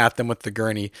coming at them with the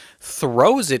gurney,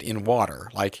 throws it in water,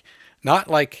 like not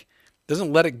like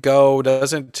doesn't let it go,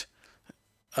 doesn't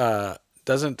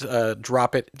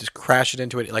drop it, just crash it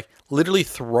into it. It like literally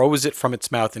throws it from its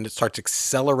mouth and it starts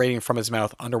accelerating from its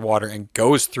mouth underwater and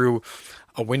goes through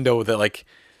a window that like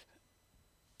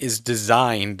is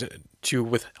designed to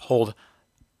withhold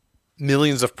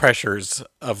millions of pressures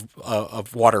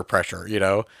of water pressure, you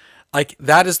know? Like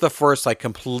that is the first like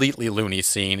completely loony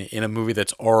scene in a movie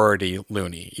that's already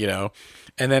loony, you know?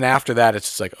 And then after that it's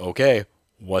just like, okay,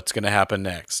 what's going to happen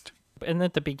next? And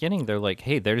at the beginning, they're like,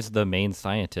 "Hey, there's the main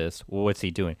scientist. Well, what's he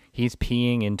doing? He's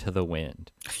peeing into the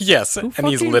wind." Yes, Who and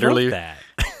he's fucking literally wrote that?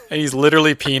 and he's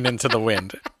literally peeing into the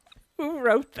wind. Who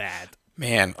wrote that?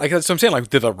 Man, like that's what I'm saying.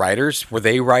 Like, did the writers were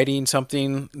they writing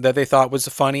something that they thought was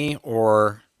funny,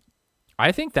 or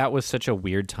I think that was such a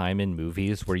weird time in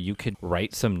movies where you could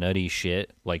write some nutty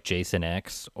shit like Jason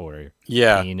X or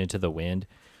peeing into the wind,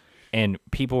 and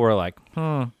people were like,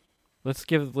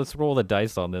 let's roll the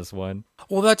dice on this one.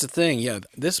 Well, that's the thing. Yeah,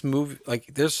 this movie,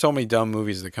 like, there's so many dumb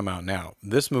movies that come out now.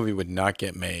 This movie would not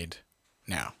get made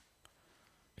now.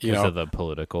 Because of the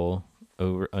political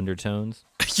undertones.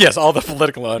 Yes, all the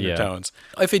political undertones.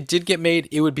 Yeah. If it did get made,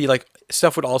 it would be like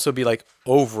stuff would also be like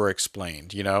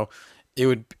over-explained. You know,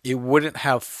 it wouldn't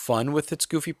have fun with its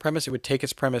goofy premise. It would take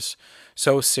its premise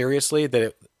so seriously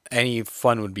that any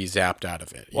fun would be zapped out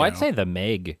of it. Well, I'd say The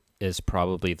Meg is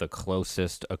probably the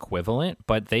closest equivalent,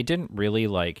 but they didn't really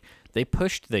they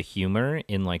pushed the humor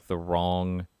in like the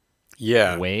wrong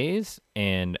ways,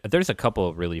 and there's a couple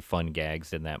of really fun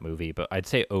gags in that movie, but I'd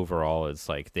say overall it's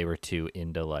like they were too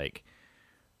into like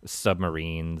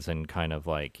submarines and kind of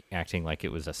like acting like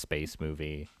it was a space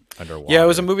movie underwater. Yeah, it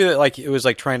was a movie that like it was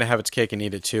like trying to have its cake and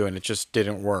eat it too, and it just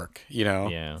didn't work, you know?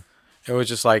 Yeah. It was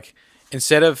just like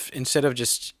instead of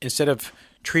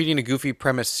treating a goofy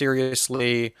premise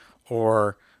seriously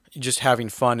or just having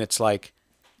fun, it's like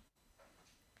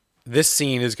this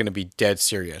scene is going to be dead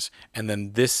serious, and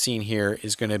then this scene here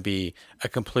is going to be a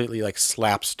completely like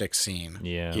slapstick scene.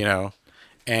 Yeah, you know,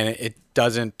 and it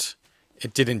didn't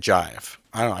jive.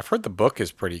 I don't know. I've heard the book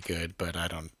is pretty good, but I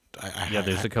don't.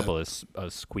 There's a couple of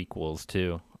squeakquels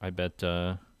too. I bet.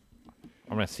 I'm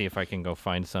gonna see if I can go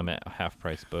find some at Half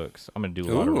Price Books. I'm gonna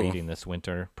do a lot of reading this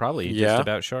winter, probably just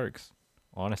about sharks.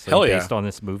 Honestly, based on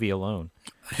this movie alone.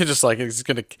 Just like it's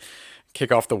gonna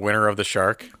kick off the winner of the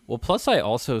shark. Well, plus I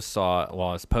also saw, while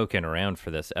I was poking around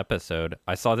for this episode,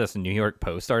 I saw this New York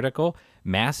Post article.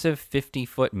 Massive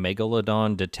 50-foot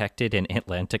megalodon detected in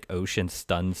Atlantic Ocean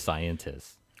stuns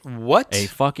scientists. What? A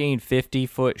fucking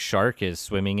 50-foot shark is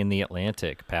swimming in the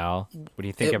Atlantic, pal. What do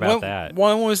you think about that?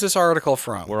 When was this article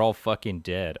from? We're all fucking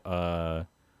dead. I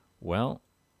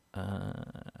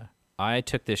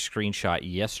took this screenshot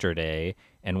yesterday,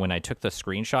 and when I took the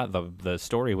screenshot, the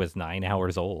story was 9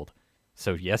 hours old.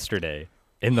 So yesterday,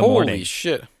 in the morning. Holy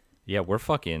shit. Yeah,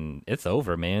 it's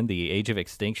over, man. The age of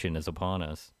extinction is upon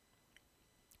us.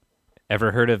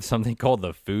 Ever heard of something called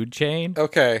the food chain?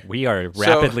 Okay. We are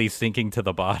rapidly sinking to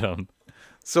the bottom.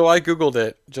 So I Googled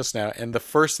it just now, and the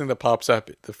first thing that pops up,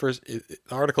 the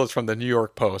article is from the New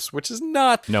York Post, which is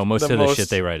not most of the shit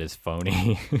they write is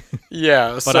phony.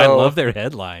 Yeah. But I love their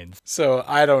headlines. So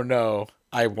I don't know.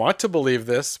 I want to believe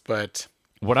this, but...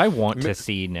 What I want to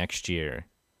see next year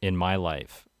in my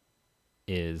life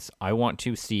is I want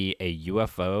to see a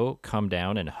UFO come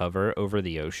down and hover over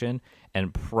the ocean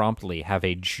and promptly have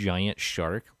a giant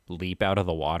shark leap out of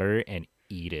the water and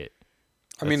eat it.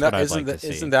 I mean,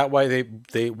 isn't that why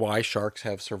why sharks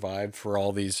have survived for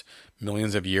all these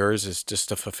millions of years, is just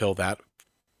to fulfill that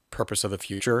purpose of the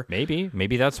future?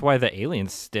 Maybe that's why the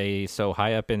aliens stay so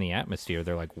high up in the atmosphere.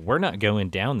 They're like, we're not going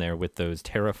down there with those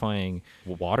terrifying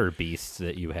water beasts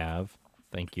that you have.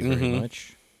 Thank you very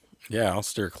much. Yeah, I'll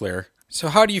steer clear. So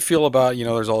how do you feel about,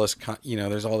 there's all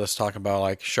this talk about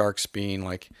like sharks being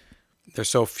like there's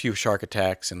so few shark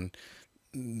attacks, and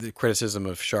the criticism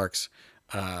of sharks,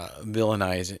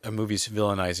 movies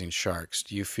villainizing sharks.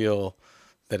 Do you feel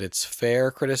that it's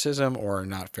fair criticism or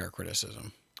not fair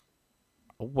criticism?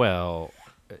 Well,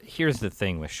 here's the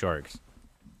thing with sharks.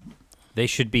 They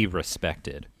should be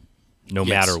respected no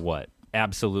matter what.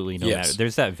 Absolutely no matter.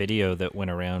 There's that video that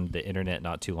went around the internet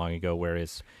not too long ago where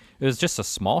it was just a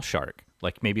small shark,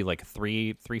 like maybe like a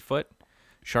 3 foot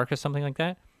shark or something like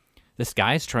that. This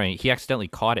guy's he accidentally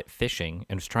caught it fishing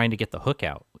and was trying to get the hook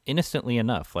out innocently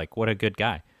enough. Like, what a good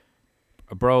guy.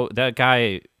 Bro, that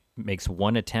guy makes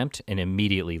one attempt and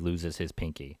immediately loses his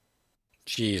pinky.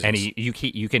 Jesus. And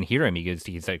you can hear him.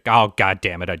 He's like, oh, God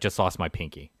damn it, I just lost my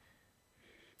pinky.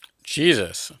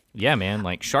 Jesus. Yeah, man.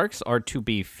 Like, sharks are to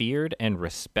be feared and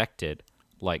respected.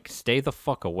 Like, stay the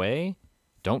fuck away.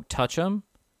 Don't touch them.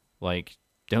 Like,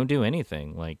 don't do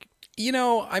anything. Like,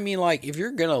 I mean, like, if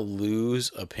you're going to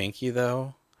lose a pinky,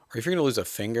 though, or if you're going to lose a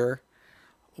finger,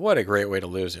 what a great way to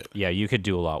lose it. Yeah, you could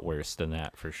do a lot worse than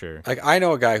that, for sure. Like, I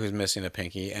know a guy who's missing a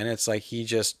pinky, and it's like he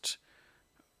just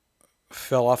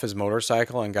fell off his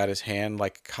motorcycle and got his hand,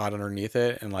 like, caught underneath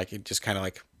it, and, like, it just kind of,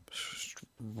 like,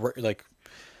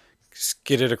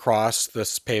 skidded across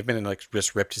this pavement and, like,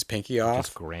 just ripped his pinky off.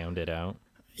 Just ground it out.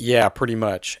 Yeah, pretty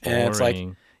much. Boring. And it's, like,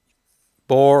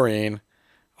 boring.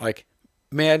 Like,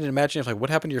 imagine if, like, what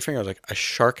happened to your finger? I was like, a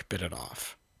shark bit it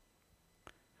off.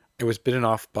 It was bitten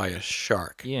off by a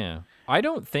shark. Yeah. I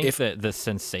don't think that the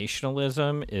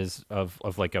sensationalism is of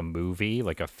like a movie,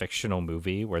 like a fictional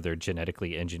movie where they're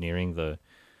genetically engineering the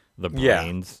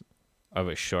brains of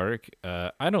a shark.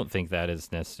 I don't think that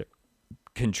is necessarily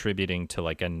contributing to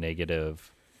like a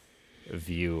negative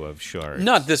view of sharks.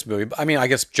 Not this movie, but I mean, I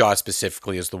guess Jaws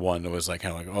specifically is the one that was like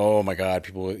kind of like, oh my God,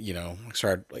 people,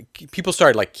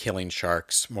 started like killing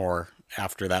sharks more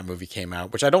after that movie came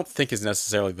out, which I don't think is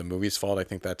necessarily the movie's fault. I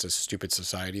think that's a stupid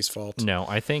society's fault. No,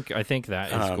 I think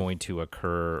that is going to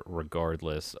occur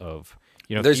regardless of,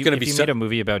 there's going to be if you made a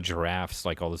movie about giraffes,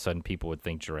 like all of a sudden people would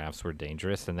think giraffes were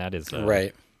dangerous, and that is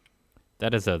right.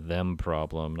 That is a them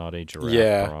problem, not a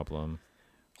giraffe problem.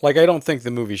 Like, I don't think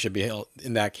the movie should be held,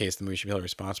 in that case, the movie should be held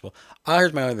responsible.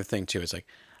 Here's my other thing, too. It's like,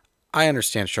 I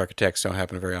understand shark attacks don't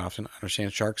happen very often. I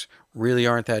understand sharks really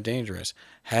aren't that dangerous.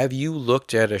 Have you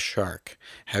looked at a shark?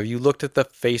 Have you looked at the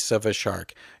face of a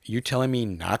shark? Are you telling me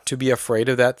not to be afraid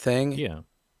of that thing? Yeah.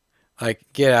 Like,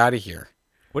 get out of here.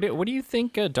 What do you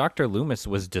think Dr. Loomis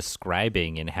was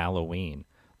describing in Halloween?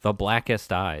 The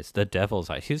blackest eyes, the devil's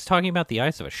eyes. He was talking about the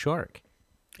eyes of a shark.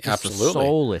 Absolutely. The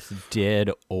soulless,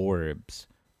 dead orbs.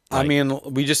 I mean,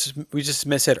 we just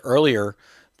said earlier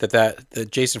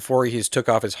that Jason Voorhees took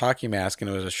off his hockey mask and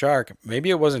it was a shark. Maybe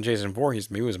it wasn't Jason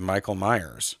Voorhees. Maybe it was Michael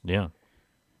Myers. Yeah.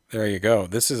 There you go.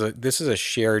 This is a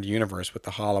shared universe with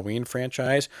the Halloween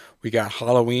franchise. We got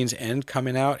Halloween's End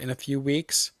coming out in a few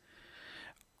weeks.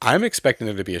 I'm expecting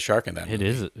there to be a shark in that movie. It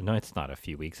is. No, it's not a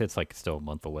few weeks. It's like still a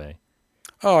month away.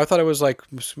 Oh, I thought it was like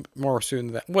more soon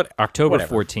than that. What? October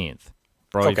 14th.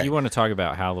 Bro, Okay. If you want to talk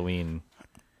about Halloween,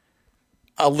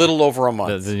 a little over a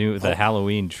month. The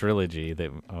Halloween trilogy.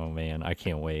 Oh man, I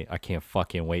can't wait. I can't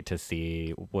fucking wait to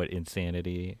see what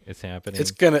insanity is happening.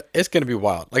 It's gonna be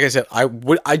wild. Like I said,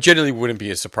 I genuinely wouldn't be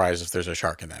as surprised if there's a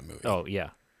shark in that movie. Oh yeah.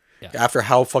 After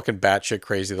how fucking batshit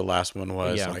crazy the last one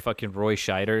was. Yeah, like, fucking Roy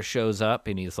Scheider shows up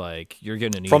and he's like, "You're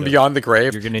gonna need from beyond the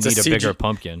grave. You're gonna need a bigger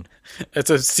pumpkin." It's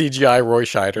a CGI Roy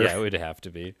Scheider. Yeah, it would have to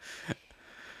be.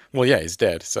 Well, yeah, he's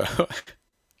dead. So,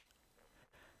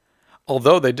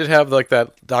 although they did have like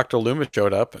that Dr. Loomis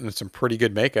showed up and some pretty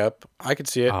good makeup, I could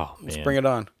see it. Oh, Let's man. bring it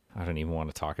on. I don't even want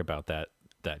to talk about that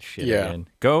shit Yeah. again.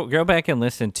 Go back and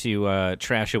listen to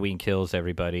Trash Halloween Kills,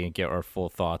 everybody, and get our full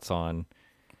thoughts on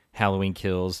Halloween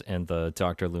Kills and the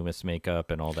Dr. Loomis makeup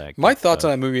and all that. My thoughts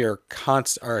on that movie are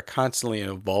constantly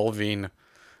evolving,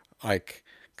 like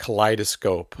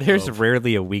kaleidoscope. There's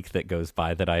rarely a week that goes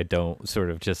by that I don't sort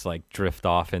of just like drift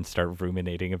off and start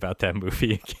ruminating about that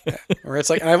movie again. Where it's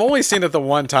like, and I've only seen it the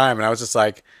one time, and I was just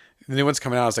like, the new one's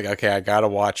coming out. I was like, okay, I gotta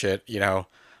watch it.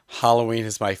 Halloween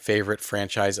is my favorite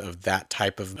franchise of that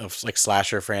type of like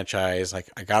slasher franchise. Like,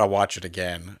 I gotta watch it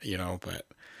again. But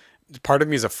part of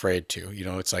me is afraid to.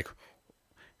 It's like,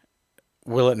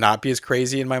 will it not be as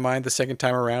crazy in my mind the second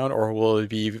time around, or will it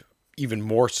be even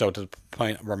more so to the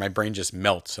point where my brain just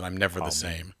melts and I'm never the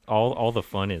same? All the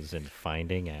fun is in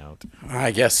finding out.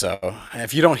 I guess so.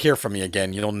 If you don't hear from me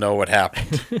again, you'll know what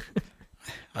happened.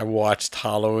 I watched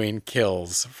Halloween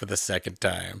Kills for the second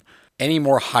time. Any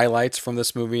more highlights from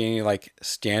this movie? Any like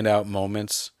standout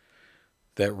moments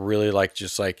that really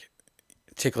just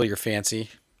tickle your fancy?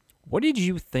 What did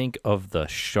you think of the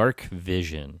shark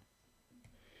vision?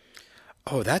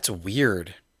 Oh, that's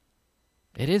weird.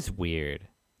 It is weird.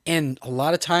 And a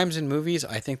lot of times in movies,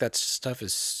 I think that stuff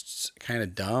is kind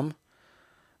of dumb.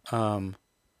 Um,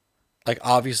 like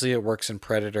obviously it works in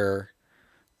Predator,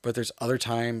 but there's other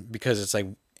time because it's like,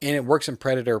 and it works in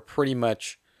Predator pretty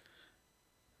much.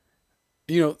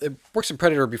 It works in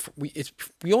Predator before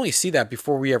we only see that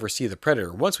before we ever see the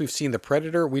Predator. Once we've seen the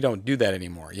Predator, we don't do that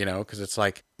anymore. Because it's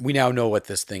like we now know what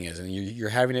this thing is, and you're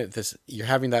having you're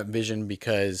having that vision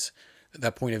because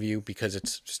that point of view because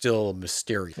it's still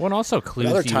mysterious. One also clues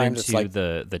other you times into it's like,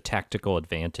 the tactical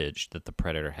advantage that the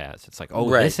Predator has. It's like, oh,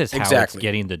 right, this is how exactly. it's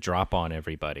getting the drop on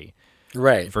everybody.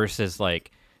 Right. Versus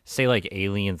like, say like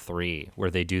Alien 3,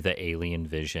 where they do the alien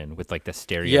vision with like the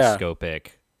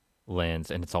stereoscopic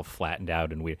lens and it's all flattened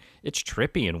out and weird. It's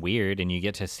trippy and weird, and you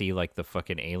get to see like the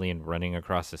fucking alien running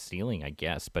across the ceiling, I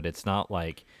guess, but it's not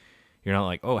like you're not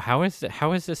like, oh, how is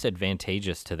this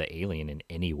advantageous to the alien in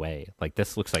any way? Like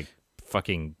this looks like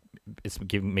fucking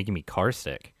making me car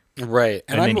sick. Right.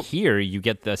 And then here you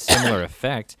get the similar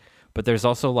effect, but there's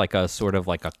also like a sort of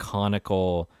like a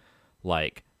conical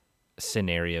like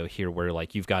scenario here where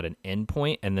like you've got an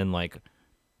endpoint and then like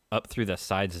up through the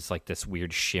sides is like this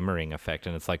weird shimmering effect,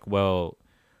 and it's like, well,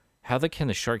 can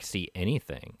the shark see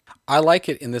anything? I like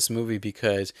it in this movie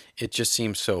because it just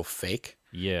seems so fake.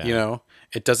 Yeah.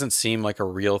 It doesn't seem like a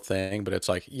real thing, but it's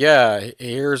like, yeah,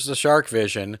 here's the shark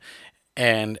vision,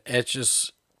 and it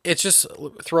just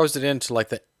throws it into like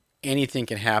the anything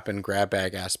can happen grab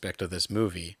bag aspect of this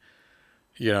movie.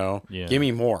 Yeah. Give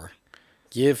me more.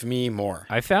 Give me more.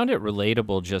 I found it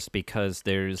relatable just because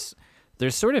there's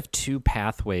sort of two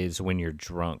pathways when you're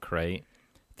drunk, right?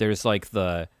 There's like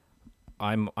the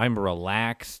I'm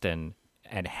relaxed and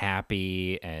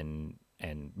happy and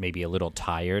maybe a little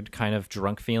tired kind of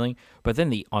drunk feeling. But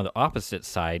then on the opposite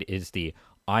side is the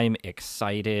I'm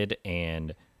excited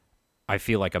and I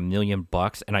feel like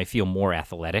 $1,000,000 and I feel more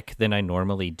athletic than I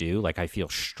normally do. Like I feel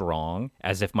strong,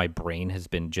 as if my brain has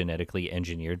been genetically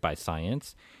engineered by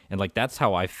science. And like that's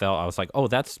how I felt. I was like, oh,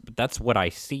 that's what I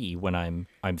see when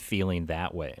I'm feeling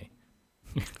that way.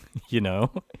 You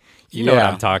know what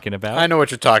I'm talking about. I know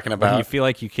what you're talking about. When you feel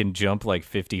like you can jump like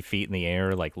 50 feet in the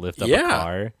air, like lift up a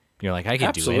car. You're like, I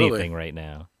could do anything right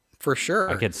now. For sure.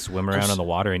 I could swim around on the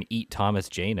water and eat Thomas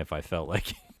Jane if I felt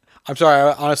like it. I'm sorry,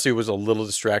 I honestly was a little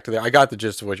distracted there. I got the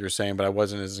gist of what you were saying, but I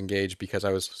wasn't as engaged because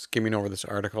I was skimming over this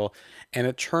article. And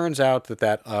it turns out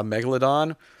that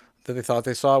megalodon that they thought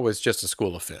they saw was just a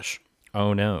school of fish.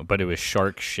 Oh, no, but it was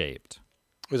shark-shaped.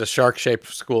 It was a shark-shaped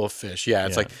school of fish. Yeah,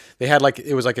 it's like they had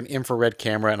it was like an infrared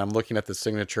camera, and I'm looking at the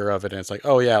signature of it, and it's like,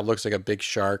 oh, yeah, it looks like a big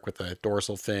shark with a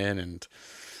dorsal fin and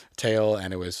tail,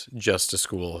 and it was just a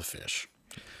school of fish.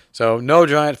 So no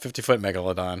giant 50-foot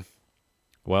megalodon.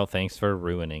 Well, thanks for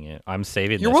ruining it. I'm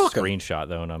saving this screenshot,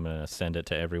 though, and I'm going to send it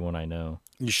to everyone I know.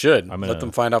 You should. Let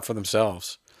them find out for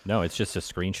themselves. No, it's just a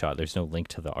screenshot. There's no link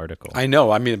to the article. I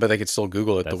know. I mean, but they could still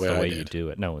Google it. That's the way you do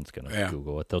it. No one's going to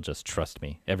Google it. They'll just trust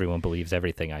me. Everyone believes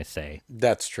everything I say.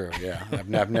 That's true, yeah. I've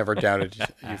never doubted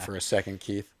you for a second,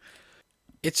 Keith.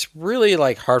 It's really,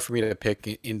 hard for me to pick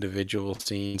individual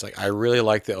scenes. I really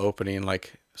like the opening,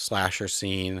 slasher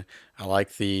scene. I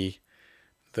like the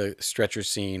stretcher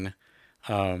scene.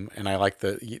 And I like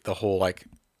the whole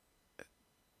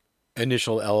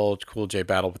initial LL Cool J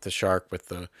battle with the shark with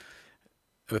the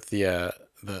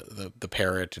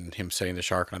parrot and him setting the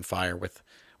shark on fire with,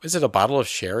 is it a bottle of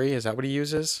sherry? Is that what he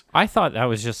uses? I thought that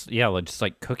was just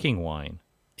like cooking wine.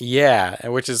 Yeah,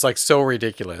 which is so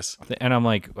ridiculous. And I'm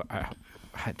like,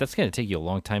 that's gonna take you a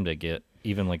long time to get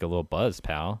even a little buzz,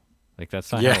 pal.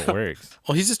 That's not how it works.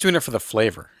 Well, he's just doing it for the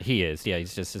flavor. He is. Yeah,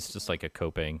 it's just like a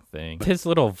coping thing. His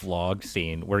little vlog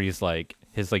scene where he's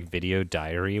his video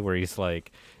diary where he's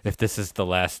like, if this is the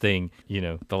last thing,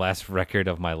 the last record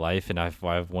of my life, and I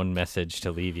have one message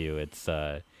to leave you, it's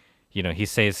he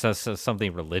says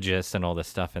something religious and all this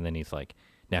stuff, and then he's like,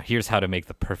 now here's how to make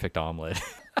the perfect omelet.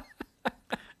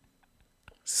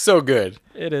 So good.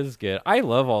 It is good. I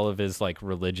love all of his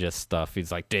religious stuff.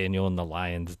 He's like Daniel in the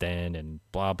Lion's Den and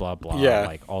blah blah blah.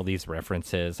 Yeah. All these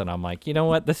references, and I'm like, you know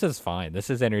what? This is fine. This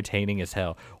is entertaining as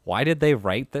hell. Why did they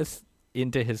write this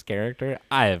into his character?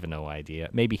 I have no idea.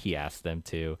 Maybe he asked them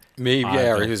to. Maybe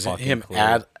or it was him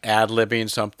ad-libbing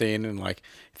something, and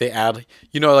they add.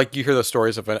 You hear the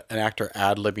stories of an actor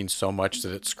ad-libbing so much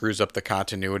that it screws up the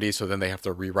continuity, so then they have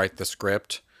to rewrite the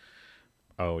script.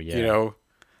 Oh yeah.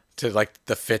 To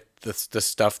the fit the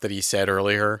stuff that he said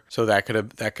earlier. So that could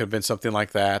have been something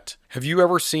like that. Have you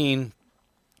ever seen?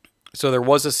 So there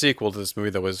was a sequel to this movie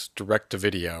that was direct to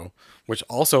video, which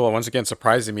also once again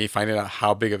surprised me finding out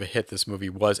how big of a hit this movie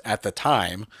was at the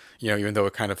time. Even though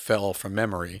it kind of fell from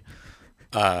memory.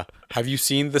 Have you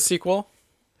seen the sequel?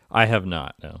 I have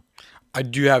not. No.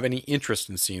 Do you have any interest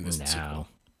in seeing this sequel? No.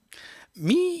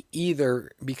 Me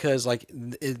either, because like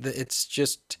it's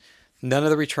just none of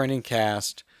the returning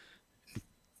cast,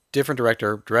 different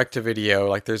director, direct to video.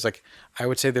 Like there's like I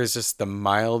would say there's just the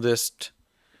mildest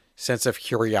sense of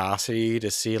curiosity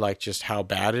to see like just how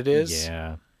bad it is.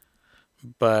 Yeah.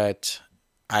 But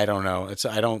I don't know.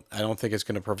 I don't think it's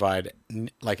going to provide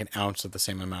like an ounce of the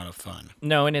same amount of fun.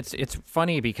 No, and it's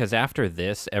funny because after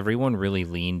this, everyone really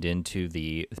leaned into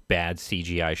the bad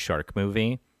CGI shark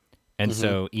movie. And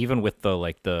so even with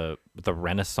the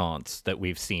renaissance that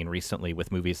we've seen recently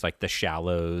with movies like The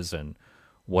Shallows and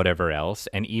whatever else,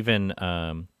 and even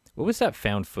what was that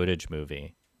found footage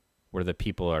movie where the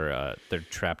people are they're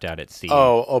trapped out at sea?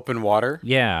 Oh, Open Water?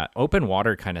 Yeah, Open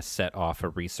Water kind of set off a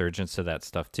resurgence of that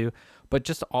stuff too. But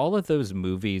just all of those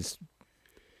movies,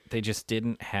 they just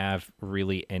didn't have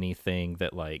really anything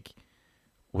that like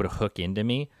would hook into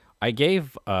me. I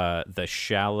gave The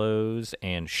Shallows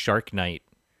and Shark Night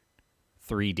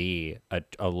 3D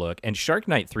a look, and Shark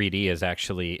Night 3D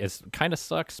is kind of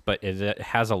sucks, but it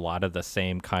has a lot of the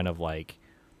same kind of like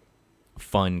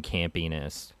fun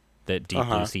campiness that Deep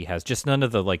Blue Sea has. Just none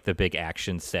of the like the big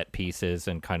action set pieces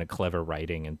and kind of clever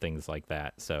writing and things like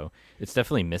that. So it's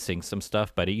definitely missing some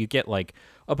stuff, but you get like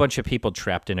a bunch of people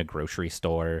trapped in a grocery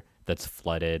store that's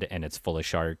flooded and it's full of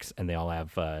sharks, and they all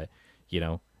have a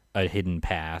hidden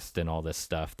past and all this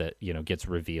stuff that gets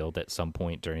revealed at some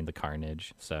point during the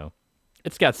carnage. So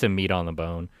it's got some meat on the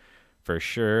bone for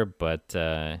sure, but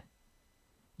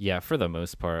yeah, for the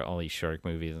most part, all these shark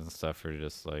movies and stuff are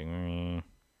just like,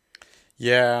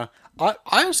 Yeah. I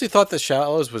honestly thought The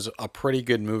Shallows was a pretty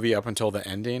good movie up until the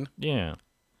ending. yeah.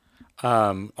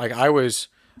 Like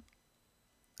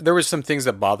there was some things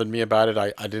that bothered me about it.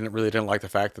 I didn't like the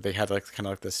fact that they had like kind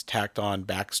of like this tacked on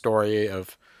backstory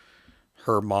of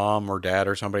her mom or dad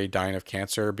or somebody dying of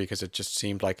cancer, because it just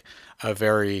seemed like a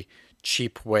very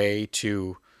cheap way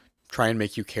to try and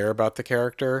make you care about the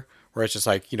character, where it's just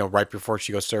like, right before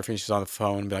she goes surfing, she's on the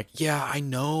phone and be like, yeah, I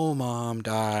know mom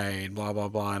died, blah, blah,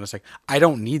 blah. And it's like, I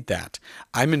don't need that.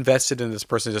 I'm invested in this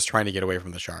person just trying to get away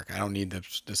from the shark. I don't need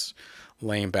this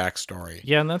lame backstory.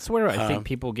 Yeah, and that's where I think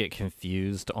people get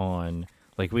confused on,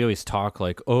 like, we always talk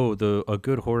like, oh, a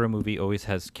good horror movie always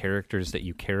has characters that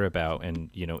you care about, and,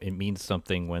 it means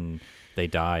something when they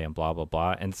die and blah, blah,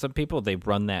 blah. And some people, they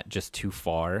run that just too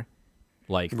far.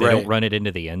 Like, they don't run it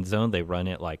into the end zone. They run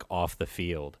it, like, off the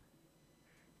field.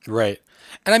 Right.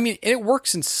 And I mean, it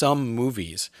works in some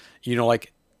movies.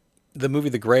 Like the movie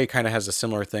The Grey kind of has a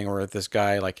similar thing where this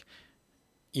guy, like,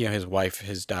 his wife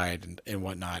has died and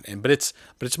whatnot. But it's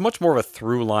much more of a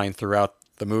through line throughout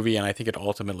the movie, and I think it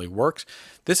ultimately works.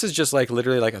 This is just like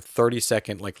literally like a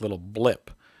 30-second like little blip,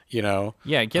 Yeah,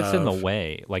 it gets in the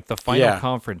way. Like the final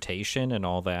confrontation and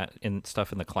all that and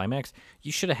stuff in the climax,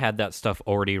 you should have had that stuff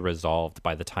already resolved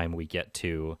by the time we get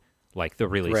to like the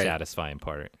really satisfying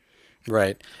part.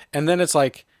 Right. And then it's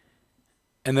like,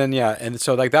 and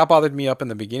so like that bothered me up in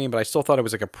the beginning, but I still thought it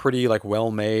was like a pretty like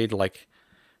well-made like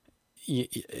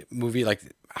movie, like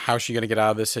how's she going to get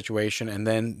out of this situation? And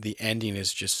then the ending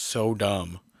is just so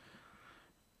dumb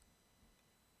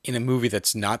in a movie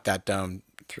that's not that dumb,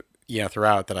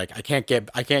 throughout, that I can't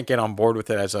get on board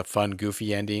with it as a fun,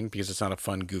 goofy ending, because it's not a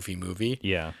fun, goofy movie.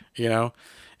 Yeah.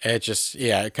 It just,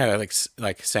 it kind of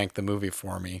like sank the movie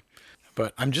for me.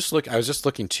 But I was just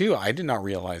looking too. I did not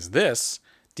realize this.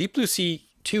 Deep Blue Sea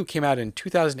 2 came out in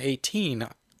 2018.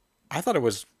 I thought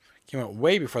it came out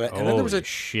way before that. And then there was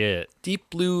a Deep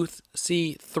Blue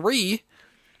Sea 3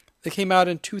 that came out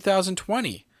in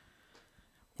 2020.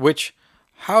 Which,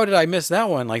 how did I miss that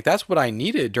one? Like, that's what I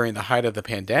needed during the height of the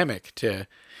pandemic to,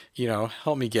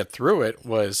 help me get through it,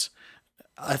 was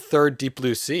a third Deep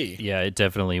Blue Sea. Yeah, it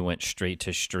definitely went straight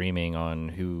to streaming on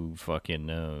who fucking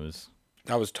knows.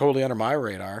 That was totally under my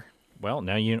radar. Well,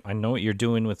 now I know what you're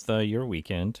doing with your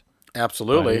weekend.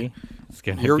 Absolutely. Buddy. It's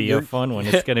going to be a fun one.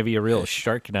 It's going to be a real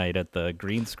shark night at the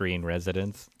green screen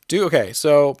residence. Okay,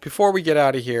 so before we get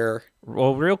out of here...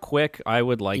 Well, real quick, I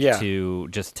would like to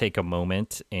just take a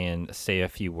moment and say a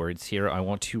few words here. I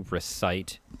want to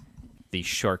recite the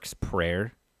shark's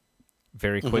prayer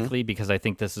very quickly, because I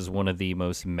think this is one of the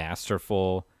most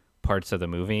masterful parts of the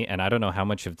movie. And I don't know how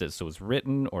much of this was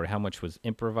written or how much was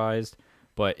improvised,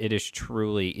 but it is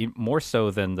truly, more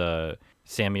so than the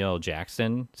Samuel L.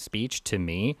 Jackson speech, to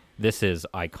me, this is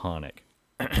iconic.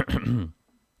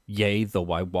 Yea,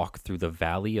 though I walk through the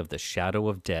valley of the shadow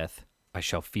of death, I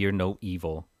shall fear no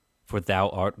evil, for thou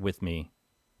art with me.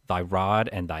 Thy rod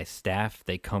and thy staff,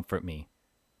 they comfort me.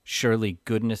 Surely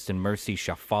goodness and mercy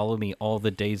shall follow me all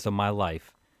the days of my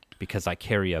life, because I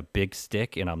carry a big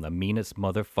stick and I'm the meanest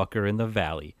motherfucker in the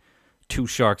valley. 2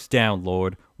 sharks down,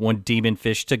 Lord. 1 demon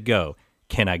fish to go.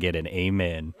 Can I get an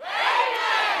amen?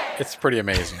 It's pretty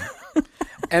amazing.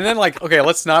 And then, like, okay,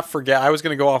 let's not forget. I was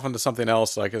going to go off into something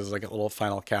else, like as like a little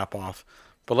final cap off.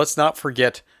 But let's not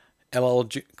forget LL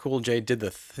Cool J did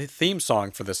the theme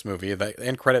song for this movie, the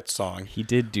end credits song. He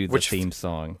did do the theme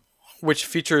song. Which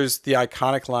features the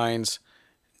iconic lines,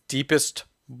 deepest,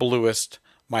 bluest,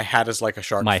 my hat is like a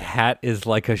shark My fin. hat is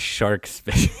like a shark's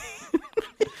fin.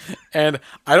 And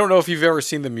I don't know if you've ever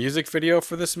seen the music video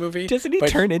for this movie. Doesn't he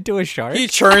turn into a shark? He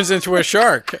turns into a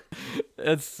shark.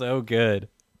 That's so good.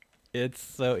 It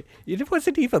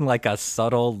wasn't even like a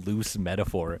subtle, loose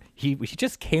metaphor. He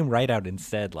just came right out and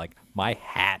said, like, my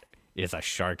hat is a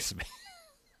shark's fin.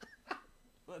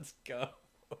 Let's go.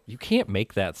 You can't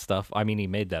make that stuff. I mean, he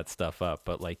made that stuff up,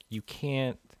 but, like, you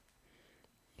can't.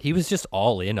 He was just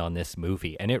all in on this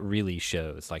movie, and it really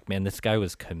shows. Like, man, this guy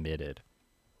was committed.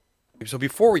 So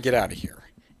before we get out of here,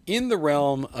 in the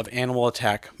realm of animal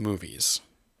attack movies,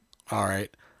 all right,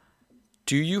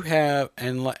 do you have,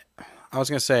 and I was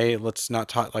going to say, let's not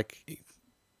talk, like,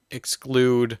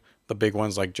 exclude the big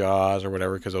ones like Jaws or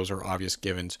whatever, because those are obvious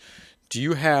givens. Do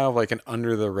you have, like, an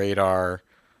under-the-radar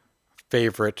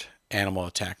favorite animal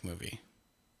attack movie?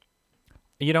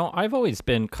 You know, I've always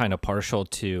been kind of partial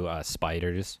to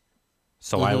spiders.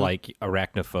 So I like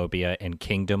Arachnophobia and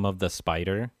Kingdom of the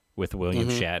Spider with William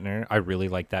Shatner. I really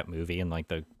like that movie and like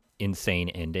the insane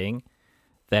ending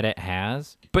that it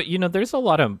has. But, you know, there's a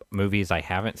lot of movies I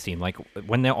haven't seen. Like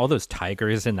when all those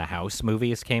Tigers in the House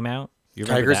movies came out. You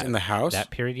Tigers in the House?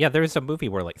 That period? Yeah, there was a movie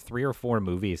where like 3 or 4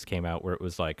 movies came out where it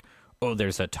was like, oh,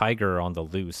 there's a tiger on the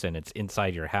loose and it's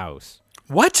inside your house.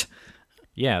 What?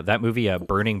 Yeah, that movie,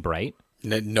 Burning Bright.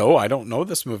 No, I don't know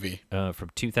this movie. From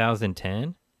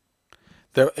 2010.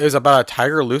 It was about a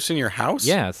tiger loose in your house?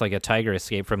 Yeah, it's like a tiger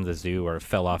escaped from the zoo or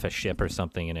fell off a ship or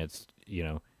something, and it's, you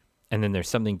know, and then there's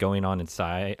something going on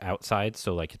outside,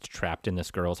 so like it's trapped in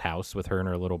this girl's house with her and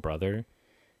her little brother.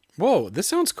 Whoa, this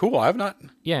sounds cool. I've not.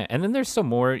 Yeah, and then there's some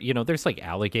more, you know, there's like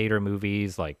alligator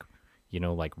movies, like, you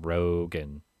know, like Rogue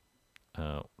and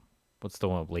what's the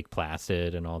one, Lake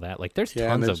Placid and all that. Like there's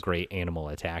tons of great animal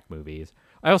attack movies.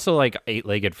 I also like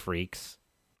Eight-Legged Freaks.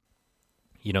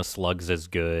 You know, Slugs is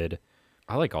good.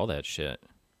 I like all that shit.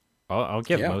 I'll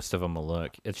give most of them a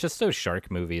look. It's just those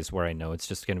shark movies where I know it's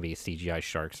just going to be CGI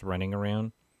sharks running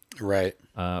around. Right.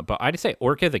 But I'd say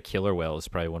Orca the Killer Whale is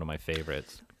probably one of my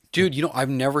favorites. Dude, you know, I've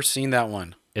never seen that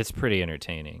one. It's pretty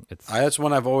entertaining. That's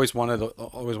one I've always wanted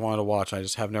to watch. I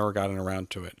just have never gotten around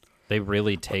to it. They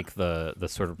really take the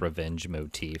sort of revenge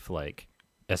motif like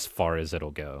as far as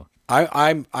it'll go.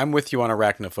 I'm with you on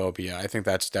Arachnophobia. I think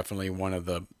that's definitely one of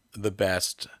the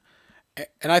best.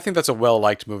 And I think that's a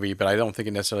well-liked movie, but I don't think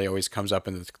it necessarily always comes up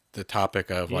in the topic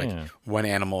of like when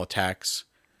animal attacks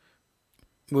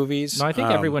movies. No, I think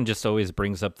everyone just always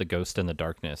brings up The Ghost in the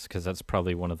Darkness because that's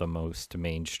probably one of the most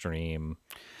mainstream.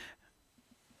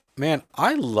 Man,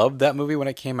 I loved that movie when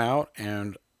it came out,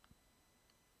 and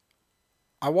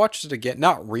I watched it again,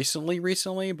 not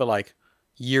recently, but like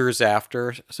years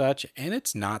after such, and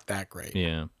it's not that great.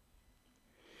 Yeah.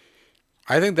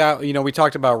 I think that, you know, we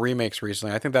talked about remakes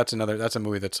recently. I think that's a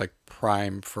movie that's like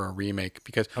prime for a remake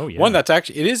because one, it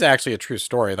is actually a true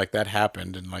story. Like that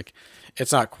happened, and like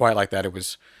it's not quite like that. It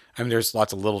was, I mean, there's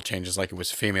lots of little changes. Like it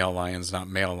was female lions, not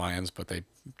male lions, but they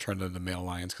turned into male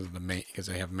lions because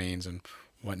they have manes and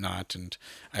whatnot. And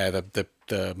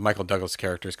the Michael Douglas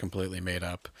character is completely made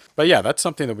up. But yeah, that's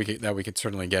something that we could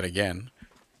certainly get again.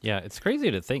 Yeah, it's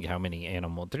crazy to think how many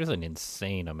there's an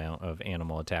insane amount of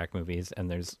animal attack movies, and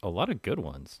there's a lot of good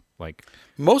ones. Like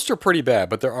most are pretty bad,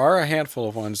 but there are a handful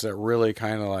of ones that really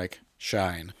kind of like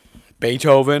shine.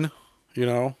 Beethoven, you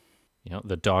know,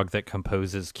 the dog that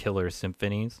composes killer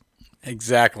symphonies.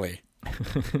 Exactly.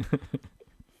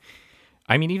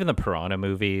 I mean, even the Piranha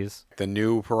movies. The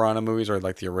new Piranha movies or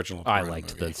like the original Piranha I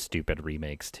liked movie? the stupid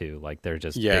remakes too. Like they're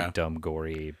just big, dumb,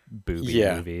 gory, booby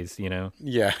movies, you know?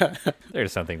 Yeah.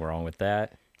 There's something wrong with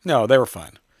that. No, they were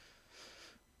fun.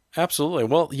 Absolutely.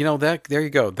 Well, you know, there you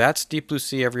go. That's Deep Blue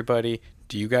Sea, everybody.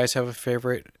 Do you guys have a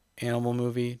favorite animal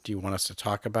movie? Do you want us to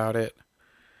talk about it?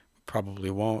 Probably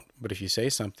won't, but if you say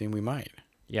something, we might.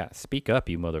 Yeah, speak up,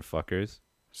 you motherfuckers.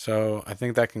 So I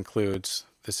think that concludes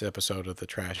this episode of The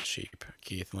Trash Sheep,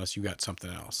 Keith, unless you got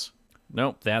something else.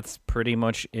 Nope, that's pretty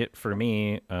much it for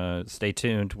me. Stay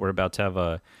tuned. We're about to have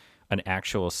an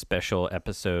actual special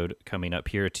episode coming up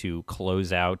here to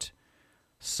close out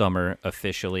summer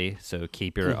officially, so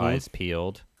keep your eyes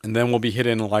peeled. And then we'll be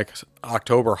hitting like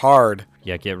October hard.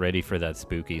 Yeah, get ready for that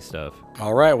spooky stuff.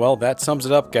 All right, well, that sums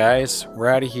it up, guys. We're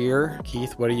out of here.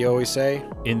 Keith, what do you always say?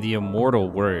 In the immortal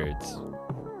words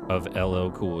of LL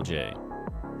Cool J.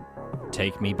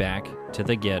 Take me back to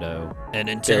the ghetto. And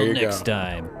until next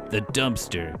time, the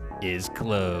dumpster is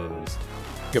closed.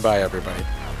 Goodbye, everybody.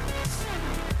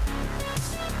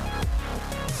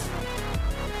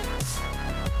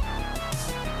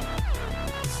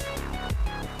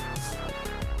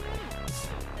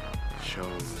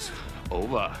 Show's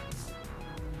over.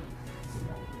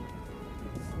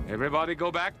 Everybody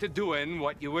go back to doing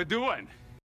what you were doing.